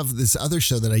 then you have this other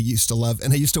show that I used to love,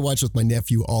 and I used to watch with my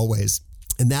nephew always.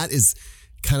 And that is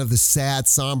kind of the sad,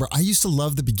 somber. I used to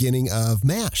love the beginning of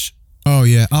MASH. Oh,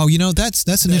 yeah. Oh,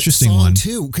 that's an interesting one.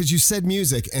 Too, because you said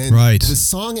music, and right. The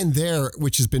song in there,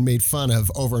 which has been made fun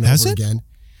of over and over again.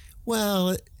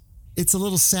 Well, it's a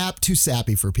little too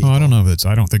sappy for people. Oh, I don't know if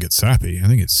I don't think it's sappy. I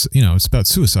think it's, it's about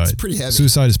suicide. It's pretty heavy.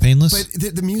 Suicide is painless.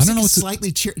 But the music is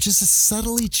slightly just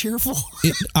subtly cheerful.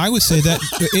 I would say that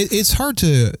it's hard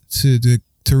to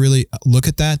really look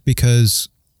at that, because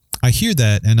I hear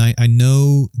that and I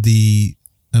know the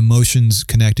emotions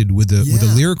connected with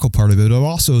the lyrical part of it, but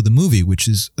also the movie, which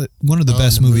is one of the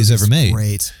best movies ever made.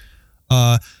 Great.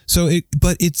 I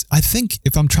think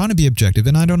if I'm trying to be objective,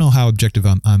 and I don't know how objective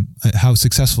how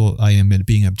successful I am at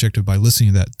being objective by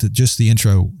listening to just the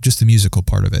intro, just the musical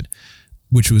part of it,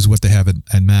 which was what they have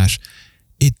at MASH.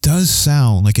 It does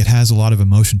sound like it has a lot of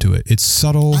emotion to it. It's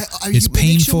subtle. It's painful. It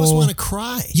makes you almost want to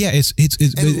cry. Yeah, it's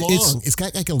it's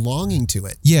got like a longing to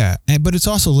it. Yeah, but it's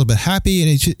also a little bit happy,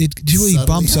 and it really subtly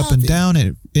bumps up and down.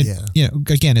 And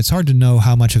again, it's hard to know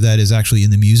how much of that is actually in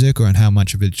the music, or how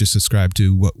much of it just ascribed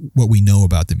to what we know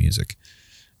about the music.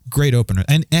 Great opener,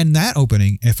 and that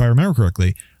opening, if I remember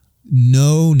correctly,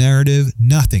 no narrative,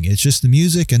 nothing. It's just the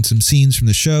music and some scenes from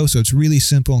the show. So it's really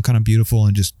simple and kind of beautiful,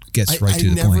 and just gets right to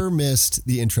the point. I never missed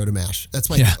the intro to MASH. That's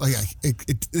my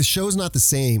the show's not the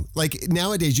same. Like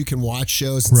nowadays, you can watch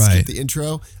shows and skip the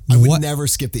intro. I would never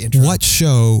skip the intro. What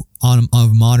show on a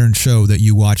modern show that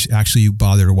you watch actually you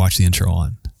bother to watch the intro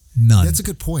on? None. That's a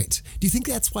good point. Do you think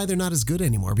that's why they're not as good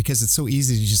anymore? Because it's so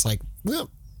easy to just like, well,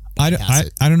 I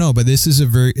don't know, but this is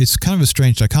it's kind of a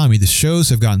strange dichotomy. The shows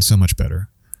have gotten so much better,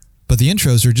 but the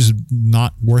intros are just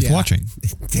not worth watching.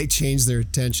 They change their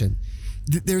attention.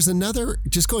 There's another,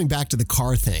 just going back to the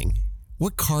car thing.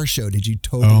 What car show did you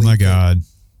totally Oh my God.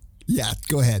 Yeah,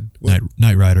 go ahead.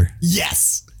 Knight Rider.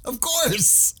 Yes, of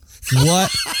course.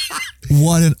 What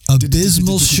What an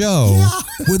abysmal show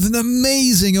with an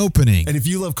amazing opening. And if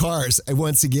you love cars,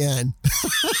 once again,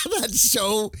 that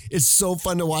show is so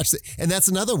fun to watch. And that's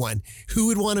another one. Who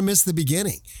would want to miss the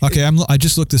beginning? Okay, I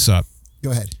just looked this up.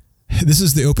 Go ahead. This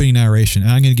is the opening narration,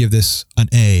 and I'm going to give this an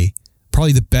A.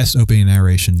 Probably the best opening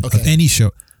narration of any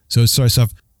show. So it starts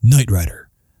off, Knight Rider,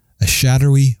 a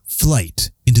shadowy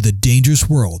flight into the dangerous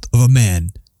world of a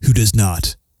man who does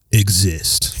not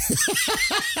exist.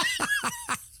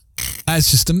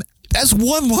 That's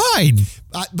one line.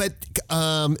 But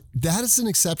that is an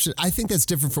exception. I think that's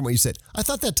different from what you said. I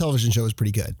thought that television show was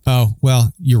pretty good. Oh,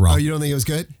 well, you're wrong. Oh, you don't think it was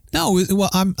good? No, well,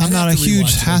 I'm not a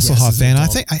huge Hasselhoff fan. I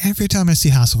think every time I see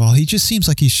Hasselhoff, he just seems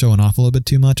like he's showing off a little bit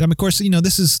too much. I mean, of course,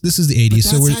 this is the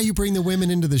 80s. But that's how you bring the women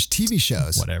into the TV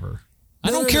shows. Whatever. I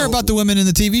don't care about the women in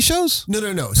the TV shows.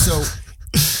 No. So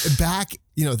back,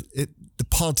 the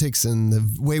politics and the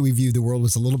way we viewed the world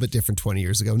was a little bit different 20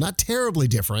 years ago. Not terribly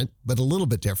different, but a little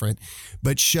bit different.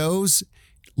 But shows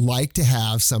like to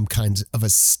have some kind of a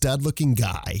stud-looking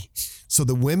guy, so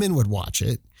the women would watch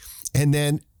it. And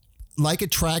then, like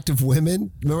attractive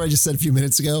women, remember I just said a few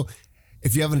minutes ago,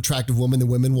 if you have an attractive woman, the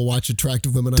women will watch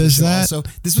attractive women on the show also.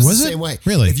 This was the same way.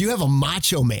 Really? If you have a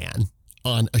macho man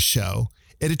on a show,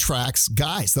 it attracts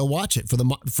guys. They'll watch it for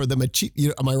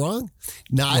the am I wrong?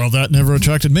 Well, that never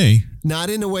attracted me.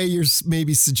 Not in a way you're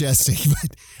maybe suggesting,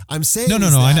 but I'm saying no.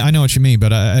 I know what you mean,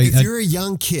 but if you're a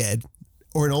young kid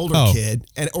or an older kid,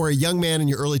 or a young man in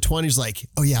your early 20s, like,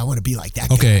 oh yeah, I want to be like that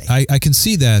guy. Okay, I can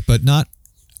see that, but not.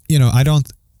 I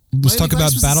don't. Let's talk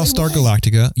about Battlestar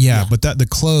Galactica. Yeah, but the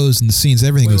clothes and the scenes,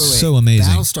 everything was so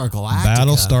amazing. Battlestar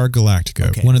Galactica.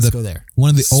 Okay, one of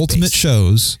the ultimate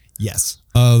shows. Yes.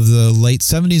 Of the late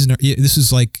 70s. This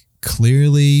is like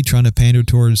clearly trying to pander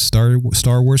towards Star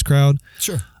Wars crowd.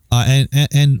 Sure.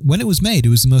 And when it was made, it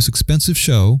was the most expensive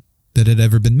show that had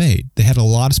ever been made. They had a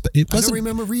lot of I don't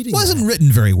remember reading. It wasn't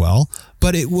written very well,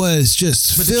 but it was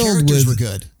just filled with. The characters were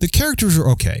good. The characters were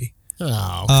okay.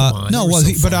 Oh, come on. No,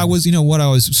 but I was, what I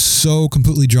was so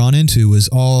completely drawn into was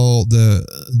all the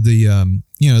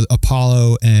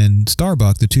Apollo and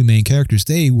Starbuck, the two main characters.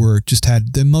 They just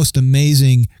had the most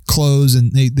amazing clothes,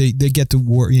 and they get to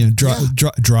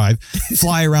drive,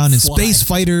 fly around in space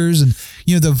fighters, and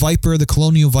the Viper, the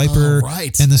Colonial Viper,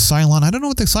 and the Cylon. I don't know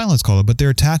what the Cylon's called, but their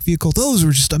attack vehicle. Those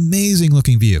were just amazing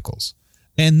looking vehicles.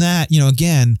 And that,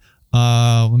 again,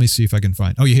 let me see if I can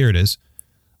find. Oh, yeah, here it is.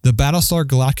 The Battlestar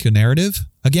Galactica narrative,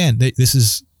 again, this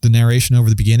is the narration over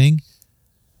the beginning.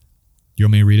 You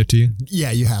want me to read it to you?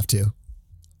 Yeah, you have to.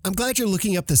 I'm glad you're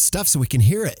looking up this stuff so we can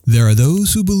hear it. There are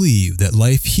those who believe that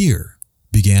life here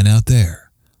began out there,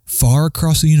 far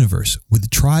across the universe, with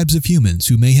tribes of humans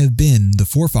who may have been the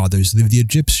forefathers of the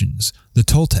Egyptians, the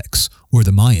Toltecs, or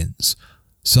the Mayans.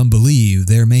 Some believe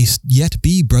there may yet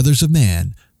be brothers of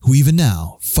man who even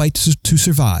now fight to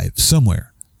survive somewhere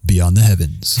beyond the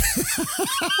heavens.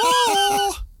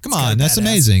 Oh, come on, that's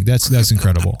amazing. That's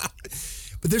incredible.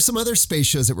 But there's some other space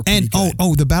shows that were pretty good.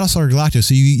 The Battlestar Galactica.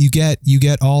 So you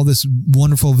get all this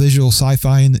wonderful visual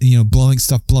sci-fi and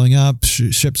blowing up,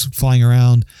 ships flying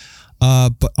around,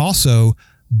 but also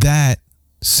that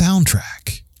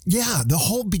soundtrack. Yeah, the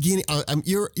whole beginning.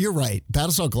 You're right.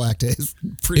 Battlestar Galactica is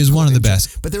pretty. Is one of the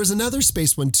best. But there was another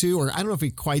space one too, or I don't know if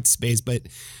it's quite space, but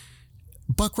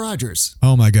Buck Rogers.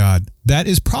 Oh my God, that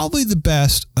is probably the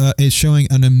best. It's showing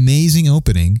an amazing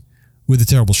opening with a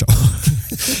terrible show,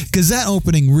 because that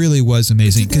opening really was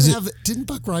amazing. Didn't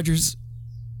Buck Rogers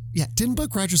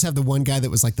have the one guy that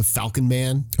was like the Falcon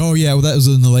Man? Oh yeah, well that was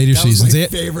in the later seasons.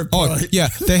 Was my favorite part. Oh yeah,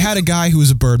 they had a guy who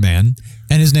was a Birdman,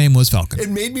 and his name was Falcon. It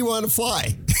made me want to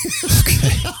fly.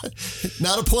 Okay,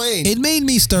 not a plane. It made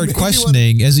me start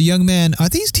questioning, as a young man, are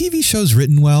these TV shows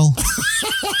written well?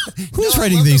 Who's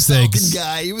writing these things?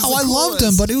 Guy. He was I loved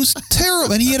him, but it was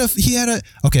terrible. And he had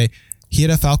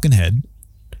a Falcon head,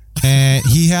 and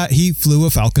he flew a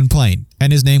Falcon plane,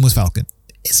 and his name was Falcon.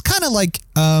 It's kind of like,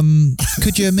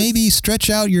 could you maybe stretch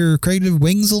out your creative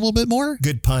wings a little bit more?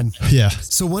 Good pun. Yeah.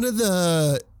 So one of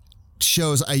the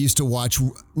shows I used to watch,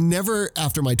 never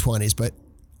after my 20s, but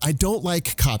I don't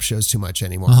like cop shows too much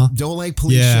anymore. Don't like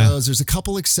police shows. There's a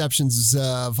couple exceptions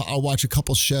of I'll watch a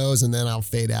couple shows and then I'll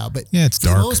fade out. But it's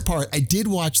dark. For the most part, I did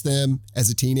watch them as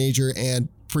a teenager and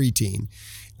preteen.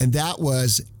 And that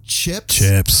was Chips.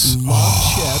 Chips.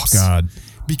 Love Chips. God.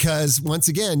 Because once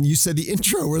again, you said the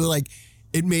intro where like,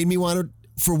 it made me want to,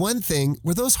 for one thing,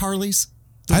 were those Harleys?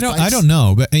 I don't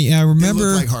know, but I remember they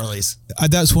look like Harleys.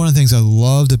 That's one of the things I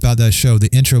loved about that show. The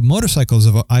intro motorcycles.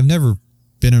 I've never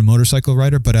been a motorcycle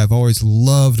rider, but I've always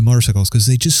loved motorcycles because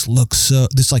they just look so.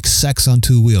 It's like sex on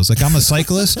two wheels. Like I'm a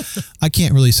cyclist, I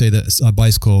can't really say that a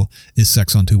bicycle is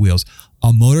sex on two wheels,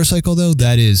 A motorcycle, though,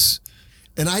 that is...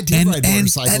 And I did ride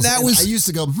motorcycles. And that was... I used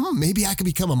to go, maybe I could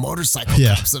become a motorcycle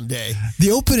cop someday.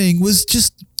 The opening was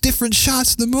just different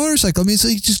shots of the motorcycle. I mean, it's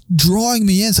like just drawing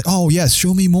me in. It's like, oh, yes,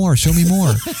 show me more. And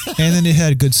then it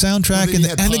had a good soundtrack.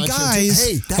 Well, and the guys...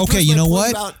 Hey, okay, you know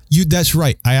what? That's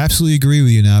right. I absolutely agree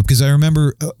with you now, because I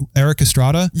remember Eric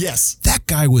Estrada. Yes. That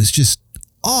guy was just...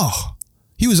 Oh...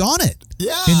 He was on it.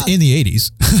 Yeah. In the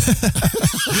 80s.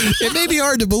 It may be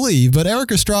hard to believe, but Eric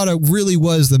Estrada really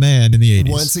was the man in the 80s.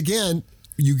 Once again,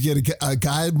 you get a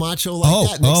guy macho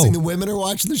like that. Next thing the women are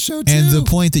watching the show too. And the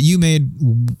point that you made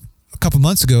a couple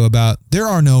months ago about there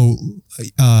are no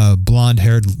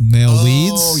blonde-haired male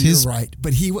leads. Oh, you're right.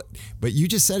 But you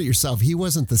just said it yourself. He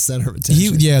wasn't the center of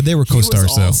attention. They were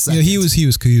co-stars though. Yeah, he was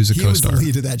a co-star. He was the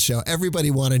lead of that show.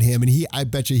 Everybody wanted him, and I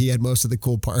bet you he had most of the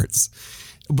cool parts.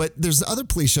 But there's other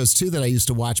police shows too that I used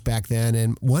to watch back then,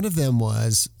 and one of them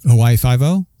was Hawaii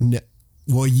Five-0. No,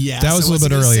 well, yes, that was a little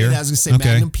bit earlier. I was going to say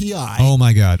Magnum PI. Oh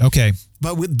my God. Okay,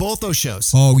 but with both those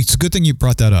shows. Oh, it's a good thing you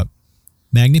brought that up.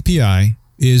 Magnum PI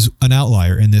is an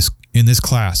outlier in this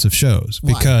class of shows.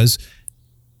 Why? Because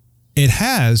it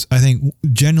has, I think,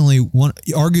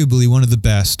 arguably one of the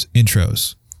best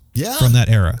intros. Yeah, from that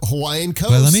era, Hawaiian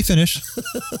Coast. But let me finish.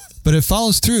 But it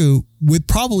follows through with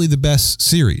probably the best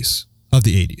series of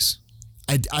the 80s.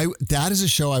 That is a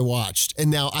show I watched,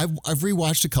 and now I've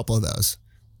rewatched a couple of those.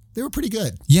 They were pretty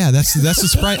good. Yeah, that's the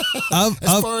surprise.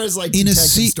 As far as like detective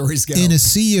stories go, in a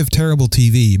sea of terrible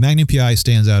TV, Magnum PI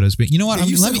stands out as being. You know what? Now,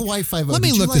 you said Hawaii Five-0. Let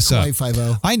me look this up. Hawaii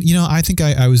 5-0. I think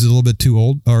I was a little bit too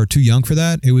old or too young for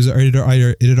that.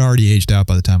 It had already aged out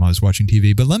by the time I was watching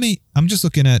TV. But I'm just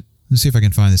looking at. Let's see if I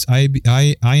can find this.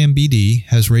 IMDb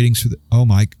has ratings for the. Oh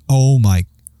my!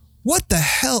 What the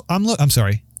hell? I'm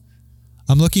sorry.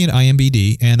 I'm looking at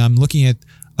IMDb, and I'm looking at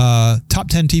top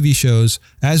 10 TV shows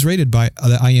as rated by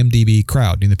the IMDb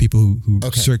crowd, the people who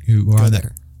are on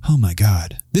there. Oh my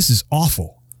God, this is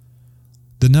awful.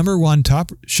 The number one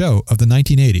top show of the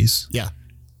 1980s. Yeah,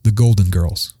 The Golden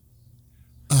Girls,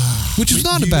 which is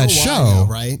not a bad show,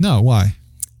 right? No, why?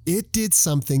 It did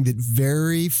something that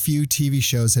very few TV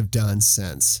shows have done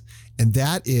since. And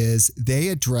that is they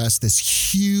addressed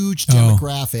this huge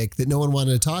demographic that no one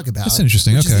wanted to talk about. That's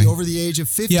interesting. Which okay. is the over the age of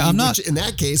 50, yeah, which in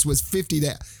that case was 50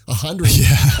 to 100.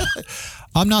 Yeah.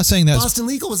 I'm not saying that. Boston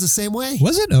Legal was the same way.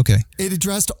 Was it? Okay. It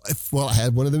addressed, it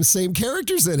had one of the same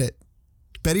characters in it.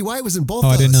 Betty White was in both. Oh,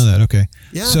 I didn't know that. Okay.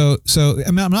 Yeah. So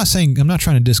I'm not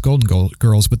trying to diss Golden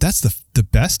Girls, but that's the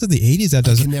best of the 80s. That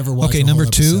doesn't. I can never watch okay, number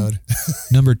two.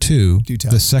 Number two.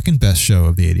 The second best show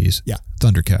of the 80s. Yeah.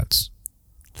 Thundercats.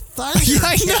 Yeah,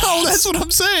 I know. That's what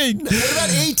I'm saying. What about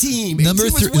A-Team? Number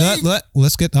three. Let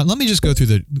me just go through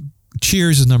the.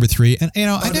 Cheers is number 3, and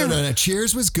no.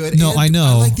 Cheers was good. No, I know.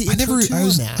 I like the intro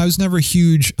I was never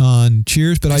huge on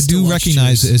Cheers, but I do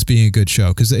recognize it as being a good show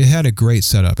because it had a great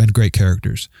setup and great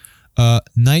characters.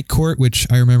 Night Court, which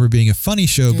I remember being a funny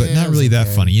show, but not really that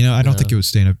funny. I don't think it was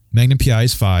staying up. Magnum PI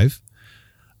is 5.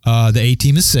 The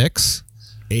A-Team is 6.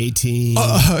 A-Team.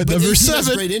 Number 7. Has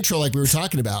a great intro, like we were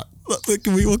talking about. Look,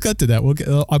 we'll cut to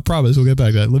that. I promise we'll get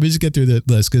back to that. Let me just get through the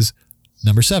list because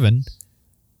number 7.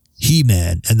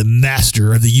 He-Man and the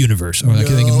Master of the Universe. Or I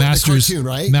think Masters, the cartoon,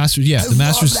 right? Masters, yeah. The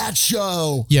Masters. Love that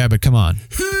show. Yeah, but come on.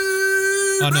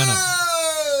 Oh,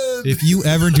 no. If you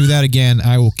ever do that again,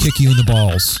 I will kick you in the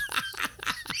balls.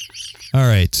 All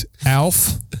right.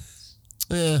 Alf.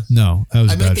 No, that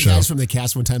was a bad show. I met the guys from the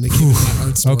cast one time. They came to that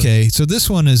art store. Okay, so this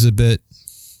one is a bit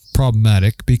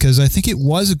problematic because I think it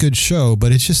was a good show,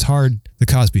 but it's just hard. The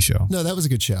Cosby Show. No, that was a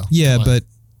good show. Yeah, but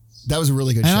that was a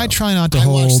really good show. And I try not to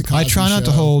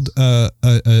hold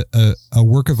a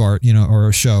work of art, or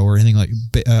a show or anything like.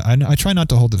 I try not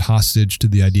to hold it hostage to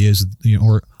the ideas,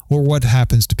 or what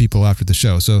happens to people after the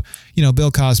show. So,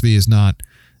 Bill Cosby is not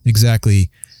exactly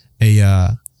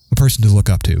a person to look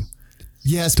up to.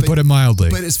 Yes, to put it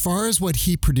mildly. But as far as what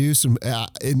he produced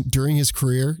during his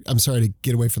career, I'm sorry to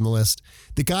get away from the list.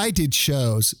 The guy did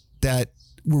shows that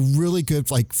were really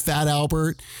good, like Fat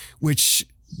Albert, which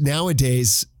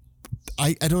nowadays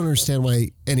I don't understand why.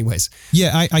 Anyways,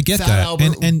 yeah, I get Fat that,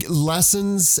 Albert, and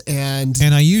lessons and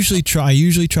I usually try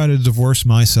to divorce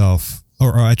myself,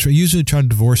 or usually try to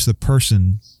divorce the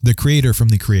person, the creator, from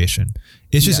the creation.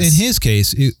 It's just in his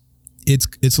case, it's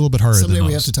a little bit harder. Someday than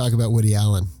we have to talk about Woody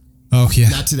Allen. Oh yeah,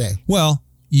 not today. Well,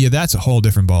 yeah, that's a whole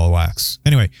different ball of wax.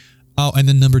 Anyway, and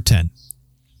then number 10.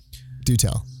 Do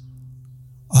tell.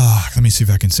 Let me see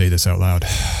if I can say this out loud.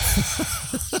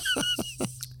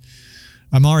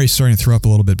 I'm already starting to throw up a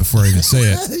little bit before I even say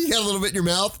it. You got a little bit in your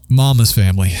mouth? Mama's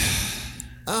Family.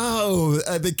 Oh,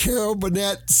 the Carol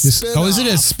Burnett spinoff. Oh, is it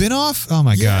a spinoff? Oh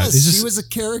my God! spinoff. Oh, is it a spinoff? Oh my God! Yes, she was a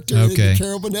character in the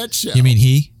Carol Burnett show. You mean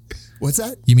he? What's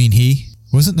that? You mean he?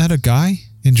 Wasn't that a guy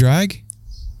in drag?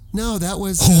 No, that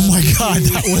was. Oh my Vicky. God!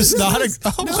 That was not a.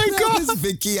 Oh no, my God! That was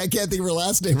Vicky. I can't think of her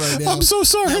last name right now. I'm so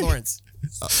sorry. Lawrence.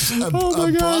 Oh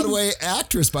my God. Broadway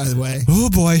actress, by the way. Oh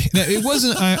boy! No, it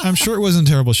wasn't. I'm sure it wasn't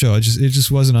a terrible show. It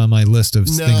just wasn't on my list of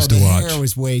things to watch. No, the hair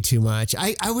was way too much.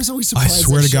 I was always surprised. I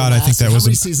swear to God, I think that was. How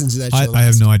many seasons did that show I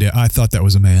have no idea. I thought that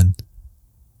was a man.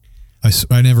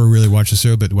 I never really watched the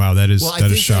show, but wow, that is shocking.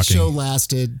 That show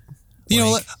lasted. You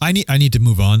know what? I need to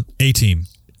move on. A-Team.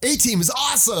 A-Team is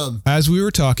awesome. As we were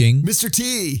talking, Mr.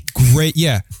 T. Great,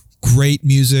 yeah, great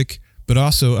music, but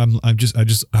also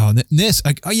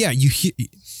you hear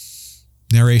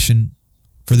narration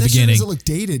for the beginning. Show doesn't look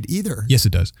dated either. Yes,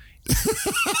 it does.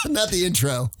 Not the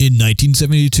intro. In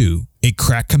 1972, a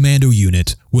crack commando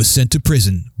unit was sent to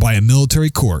prison by a military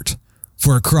court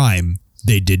for a crime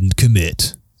they didn't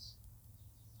commit.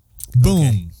 Boom.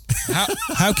 Okay.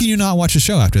 How can you not watch a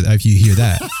show after that if you hear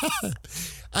that?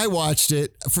 I watched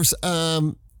it for.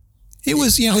 It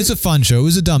was, it's a fun show. It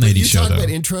was a dumb 80s show, though. You talk about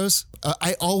intros.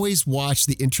 I always watch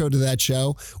the intro to that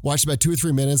show, watch about 2 or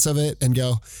 3 minutes of it, and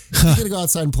go, I'm going to go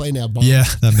outside and play now, Bob. Yeah,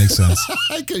 that makes sense.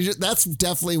 That's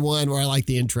definitely one where I like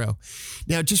the intro.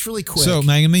 Now, just really quick. So,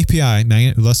 Magnum PI,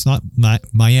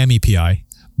 Miami PI,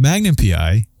 Magnum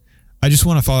PI, I just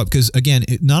want to follow up because, again,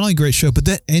 not only a great show, but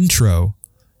that intro,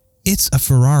 it's a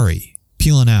Ferrari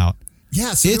peeling out.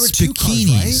 Yeah, so it's there were 2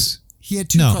 bikinis. Cars, right? He had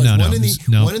 2 cars.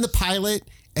 One in the pilot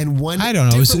and one. I don't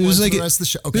know. It was like the rest of the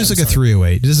show. Okay, it was like a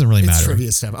 308. It doesn't really matter. It's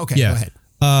trivia stuff. Okay, yeah. Go ahead.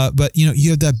 But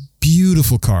you have that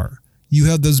beautiful car. You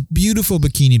have those beautiful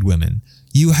bikinied women.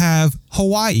 You have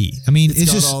Hawaii. I mean,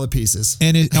 it's just all the pieces.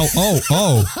 And it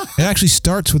it actually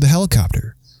starts with a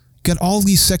helicopter. Got all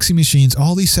these sexy machines,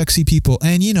 all these sexy people,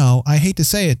 and I hate to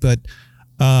say it, but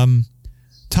Tom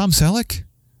Selleck.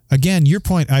 Again, your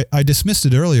point. I dismissed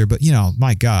it earlier, but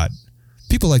my God.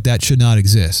 People like that should not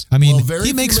exist. I mean,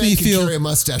 he makes me feel carry a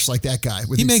mustache like that guy,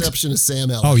 with the exception of Sam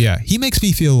Elliott. Oh yeah, he makes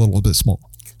me feel a little bit small.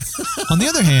 On the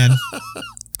other hand,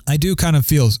 I do kind of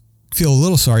feel a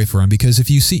little sorry for him because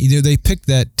if you see, they picked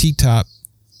that T-top,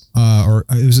 or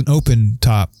it was an open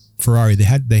top Ferrari. They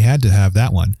had to have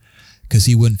that one because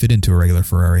he wouldn't fit into a regular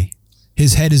Ferrari.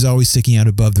 His head is always sticking out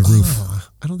above the roof.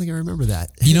 I don't think I remember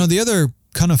that. The other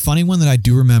kind of funny one that I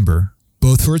do remember,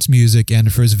 both for its music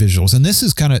and for its visuals, and this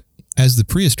is kind of. As the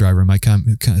Prius driver, might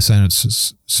kind of sound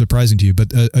surprising to you,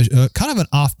 but kind of an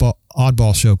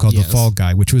oddball show called The Fall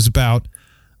Guy, which was about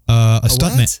a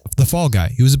stuntman. The Fall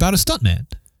Guy. He was about a stuntman.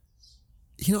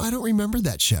 I don't remember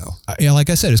that show.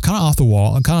 Like I said, it's kind of off the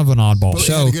wall and kind of an oddball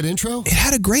show. It had a good intro? It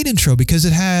had a great intro because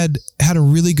it had a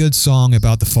really good song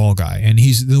about the Fall Guy, and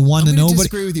he's the one that nobody. I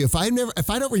disagree with you. If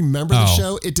I don't remember the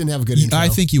show, it didn't have a good intro. I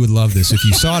think you would love this if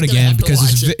you saw it again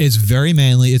because it's very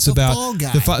manly. It's about Fall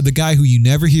Guy. the guy who you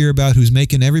never hear about, who's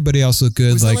making everybody else look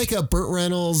good. Was it like a Burt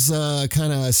Reynolds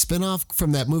kind of spinoff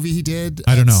from that movie he did?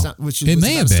 I don't know. It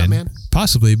may have been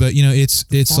possibly, but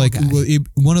it's like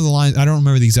one of the lines. I don't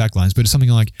remember the exact lines, but it's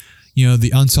something like.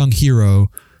 The unsung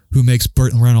hero who makes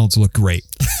Burt Reynolds look great.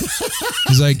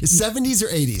 He's like 70s or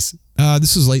 80s.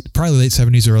 This is probably late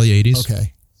 70s, early 80s.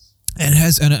 Okay. And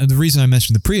the reason I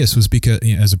mentioned the Prius was because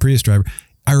as a Prius driver,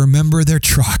 I remember their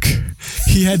truck.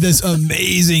 He had this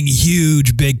amazing,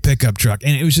 huge, big pickup truck,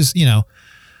 and it was just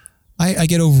I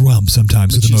get overwhelmed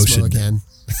sometimes with emotion. Again.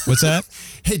 What's that?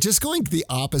 Hey, just going the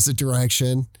opposite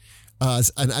direction.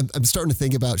 And I'm starting to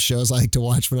think about shows I like to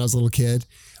watch when I was a little kid.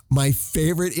 My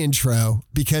favorite intro,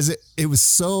 because it was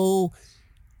so,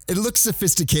 it looked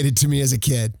sophisticated to me as a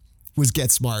kid, was Get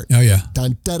Smart. Oh, yeah.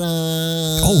 Dun, da, da,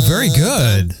 oh, very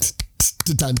good.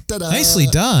 Dun, da, da. Nicely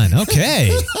done.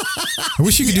 Okay. I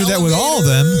wish you could do that with all of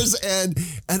them. And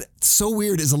it's so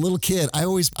weird as a little kid. I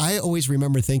always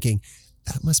remember thinking,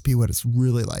 that must be what it's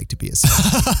really like to be a star.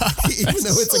 Even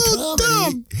though it's a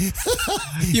comedy. Dumb.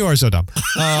 You are so dumb.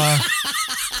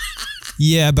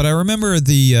 Yeah, but I remember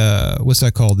the what's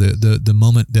that called? The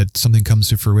moment that something comes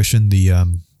to fruition, the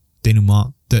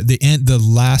denouement, the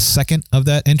last second of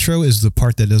that intro is the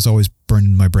part that is always burned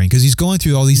in my brain because he's going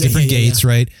through all these different gates,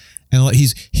 right? And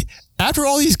after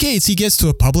all these gates, he gets to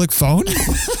a public phone.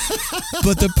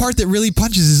 But the part that really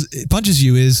punches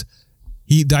you is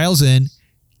he dials in,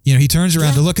 he turns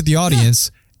around to look at the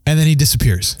audience. And then he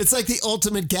disappears. It's like the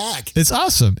ultimate gag. It's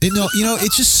awesome.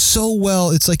 It's just so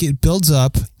well. It's like it builds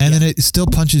up, and then it still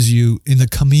punches you in the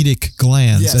comedic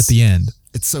glands at the end.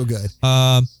 It's so good.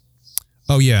 Oh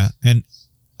yeah, and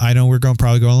I know we're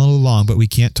probably going a little long, but we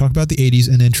can't talk about the '80s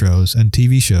and intros and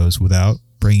TV shows without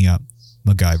bringing up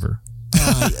MacGyver.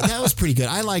 That was pretty good.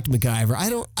 I liked MacGyver. I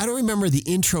don't remember the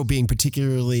intro being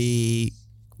particularly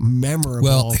memorable.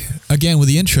 Well, again, with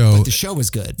the intro, but the show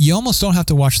was good. You almost don't have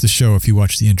to watch the show if you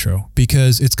watch the intro,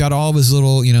 because it's got all of his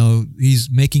little, he's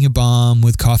making a bomb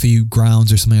with coffee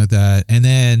grounds or something like that. And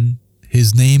then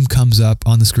his name comes up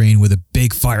on the screen with a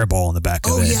big fireball in the back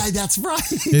of it. Oh, yeah, that's right.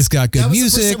 It's got good music. That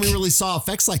was the first time we really saw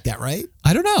effects like that, right?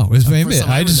 I don't know. It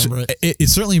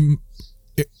certainly,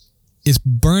 it's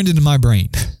burned into my brain.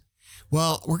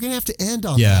 Well, we're going to have to end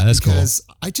on that. Yeah, that's cool. Because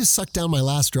I just sucked down my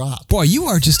last drop. Boy, you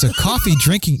are just a coffee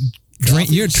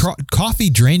you're a coffee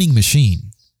draining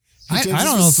machine. I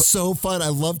don't know if it's so fun. I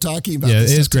love talking about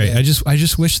this. Yeah, it is great. Today. I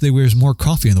just wish there was more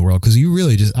coffee in the world, because you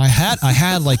really I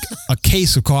had like a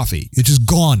case of coffee. It's just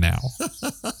gone now.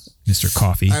 Mr.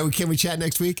 Coffee. All right, can we chat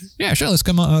next week? Yeah, sure. Let's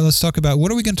come on. Let's talk about,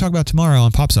 what are we going to talk about tomorrow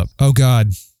on Pops Up? Oh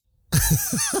God.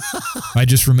 I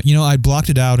just I blocked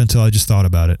it out until I just thought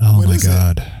about it. Oh my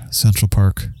God. Central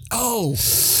Park. Oh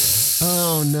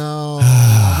no.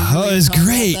 It's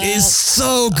great. It's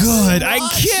so good. I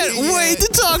can't wait to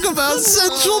talk about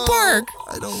Central Park.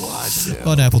 I don't watch it.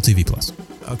 On Apple TV Plus.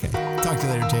 Okay. Talk to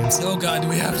you later, James. Oh God, do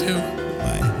we have to?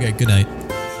 Bye. Okay, good night.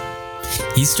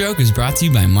 Heatstroke is brought to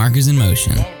you by Markers in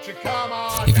Motion.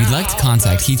 If you'd like to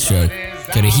contact Heatstroke,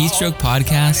 go to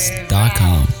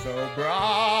heatstrokepodcast.com.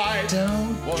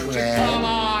 Won't you come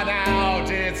on out?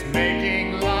 It's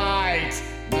making light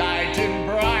and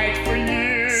bright for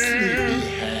you.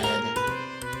 Sleepyhead.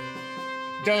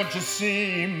 Don't you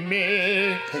see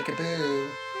me? Peekaboo.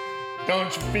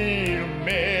 Don't you feel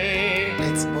me?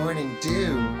 It's morning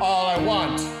dew. All I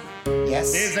want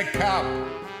Yes. is a cup,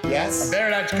 a Yes.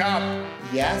 very large cup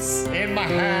Yes. in my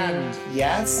hand. A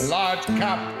Yes. large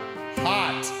cup,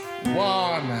 hot,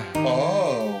 warm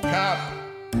Oh. cup.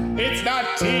 It's not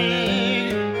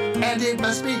tea. And it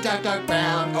must be dark, dark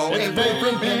brown. Oh, It's it will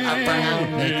bring him up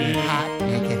brown. Make it hot,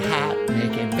 make it hot,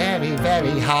 make it very,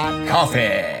 very hot.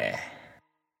 Coffee.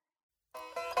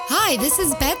 Hi, this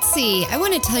is Betsy. I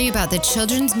want to tell you about the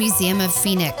Children's Museum of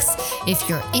Phoenix. If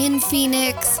you're in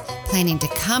Phoenix, planning to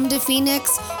come to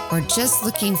Phoenix, or just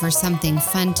looking for something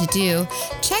fun to do,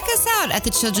 check us out at the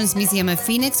Children's Museum of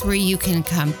Phoenix, where you can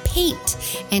come paint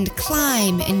and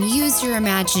climb and use your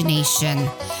imagination.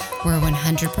 We're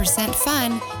 100%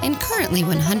 fun and currently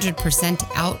 100%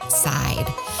 outside.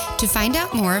 To find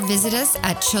out more, visit us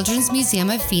at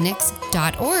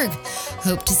childrensmuseumoffphoenix.org.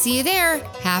 Hope to see you there.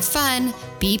 Have fun.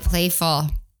 Be playful.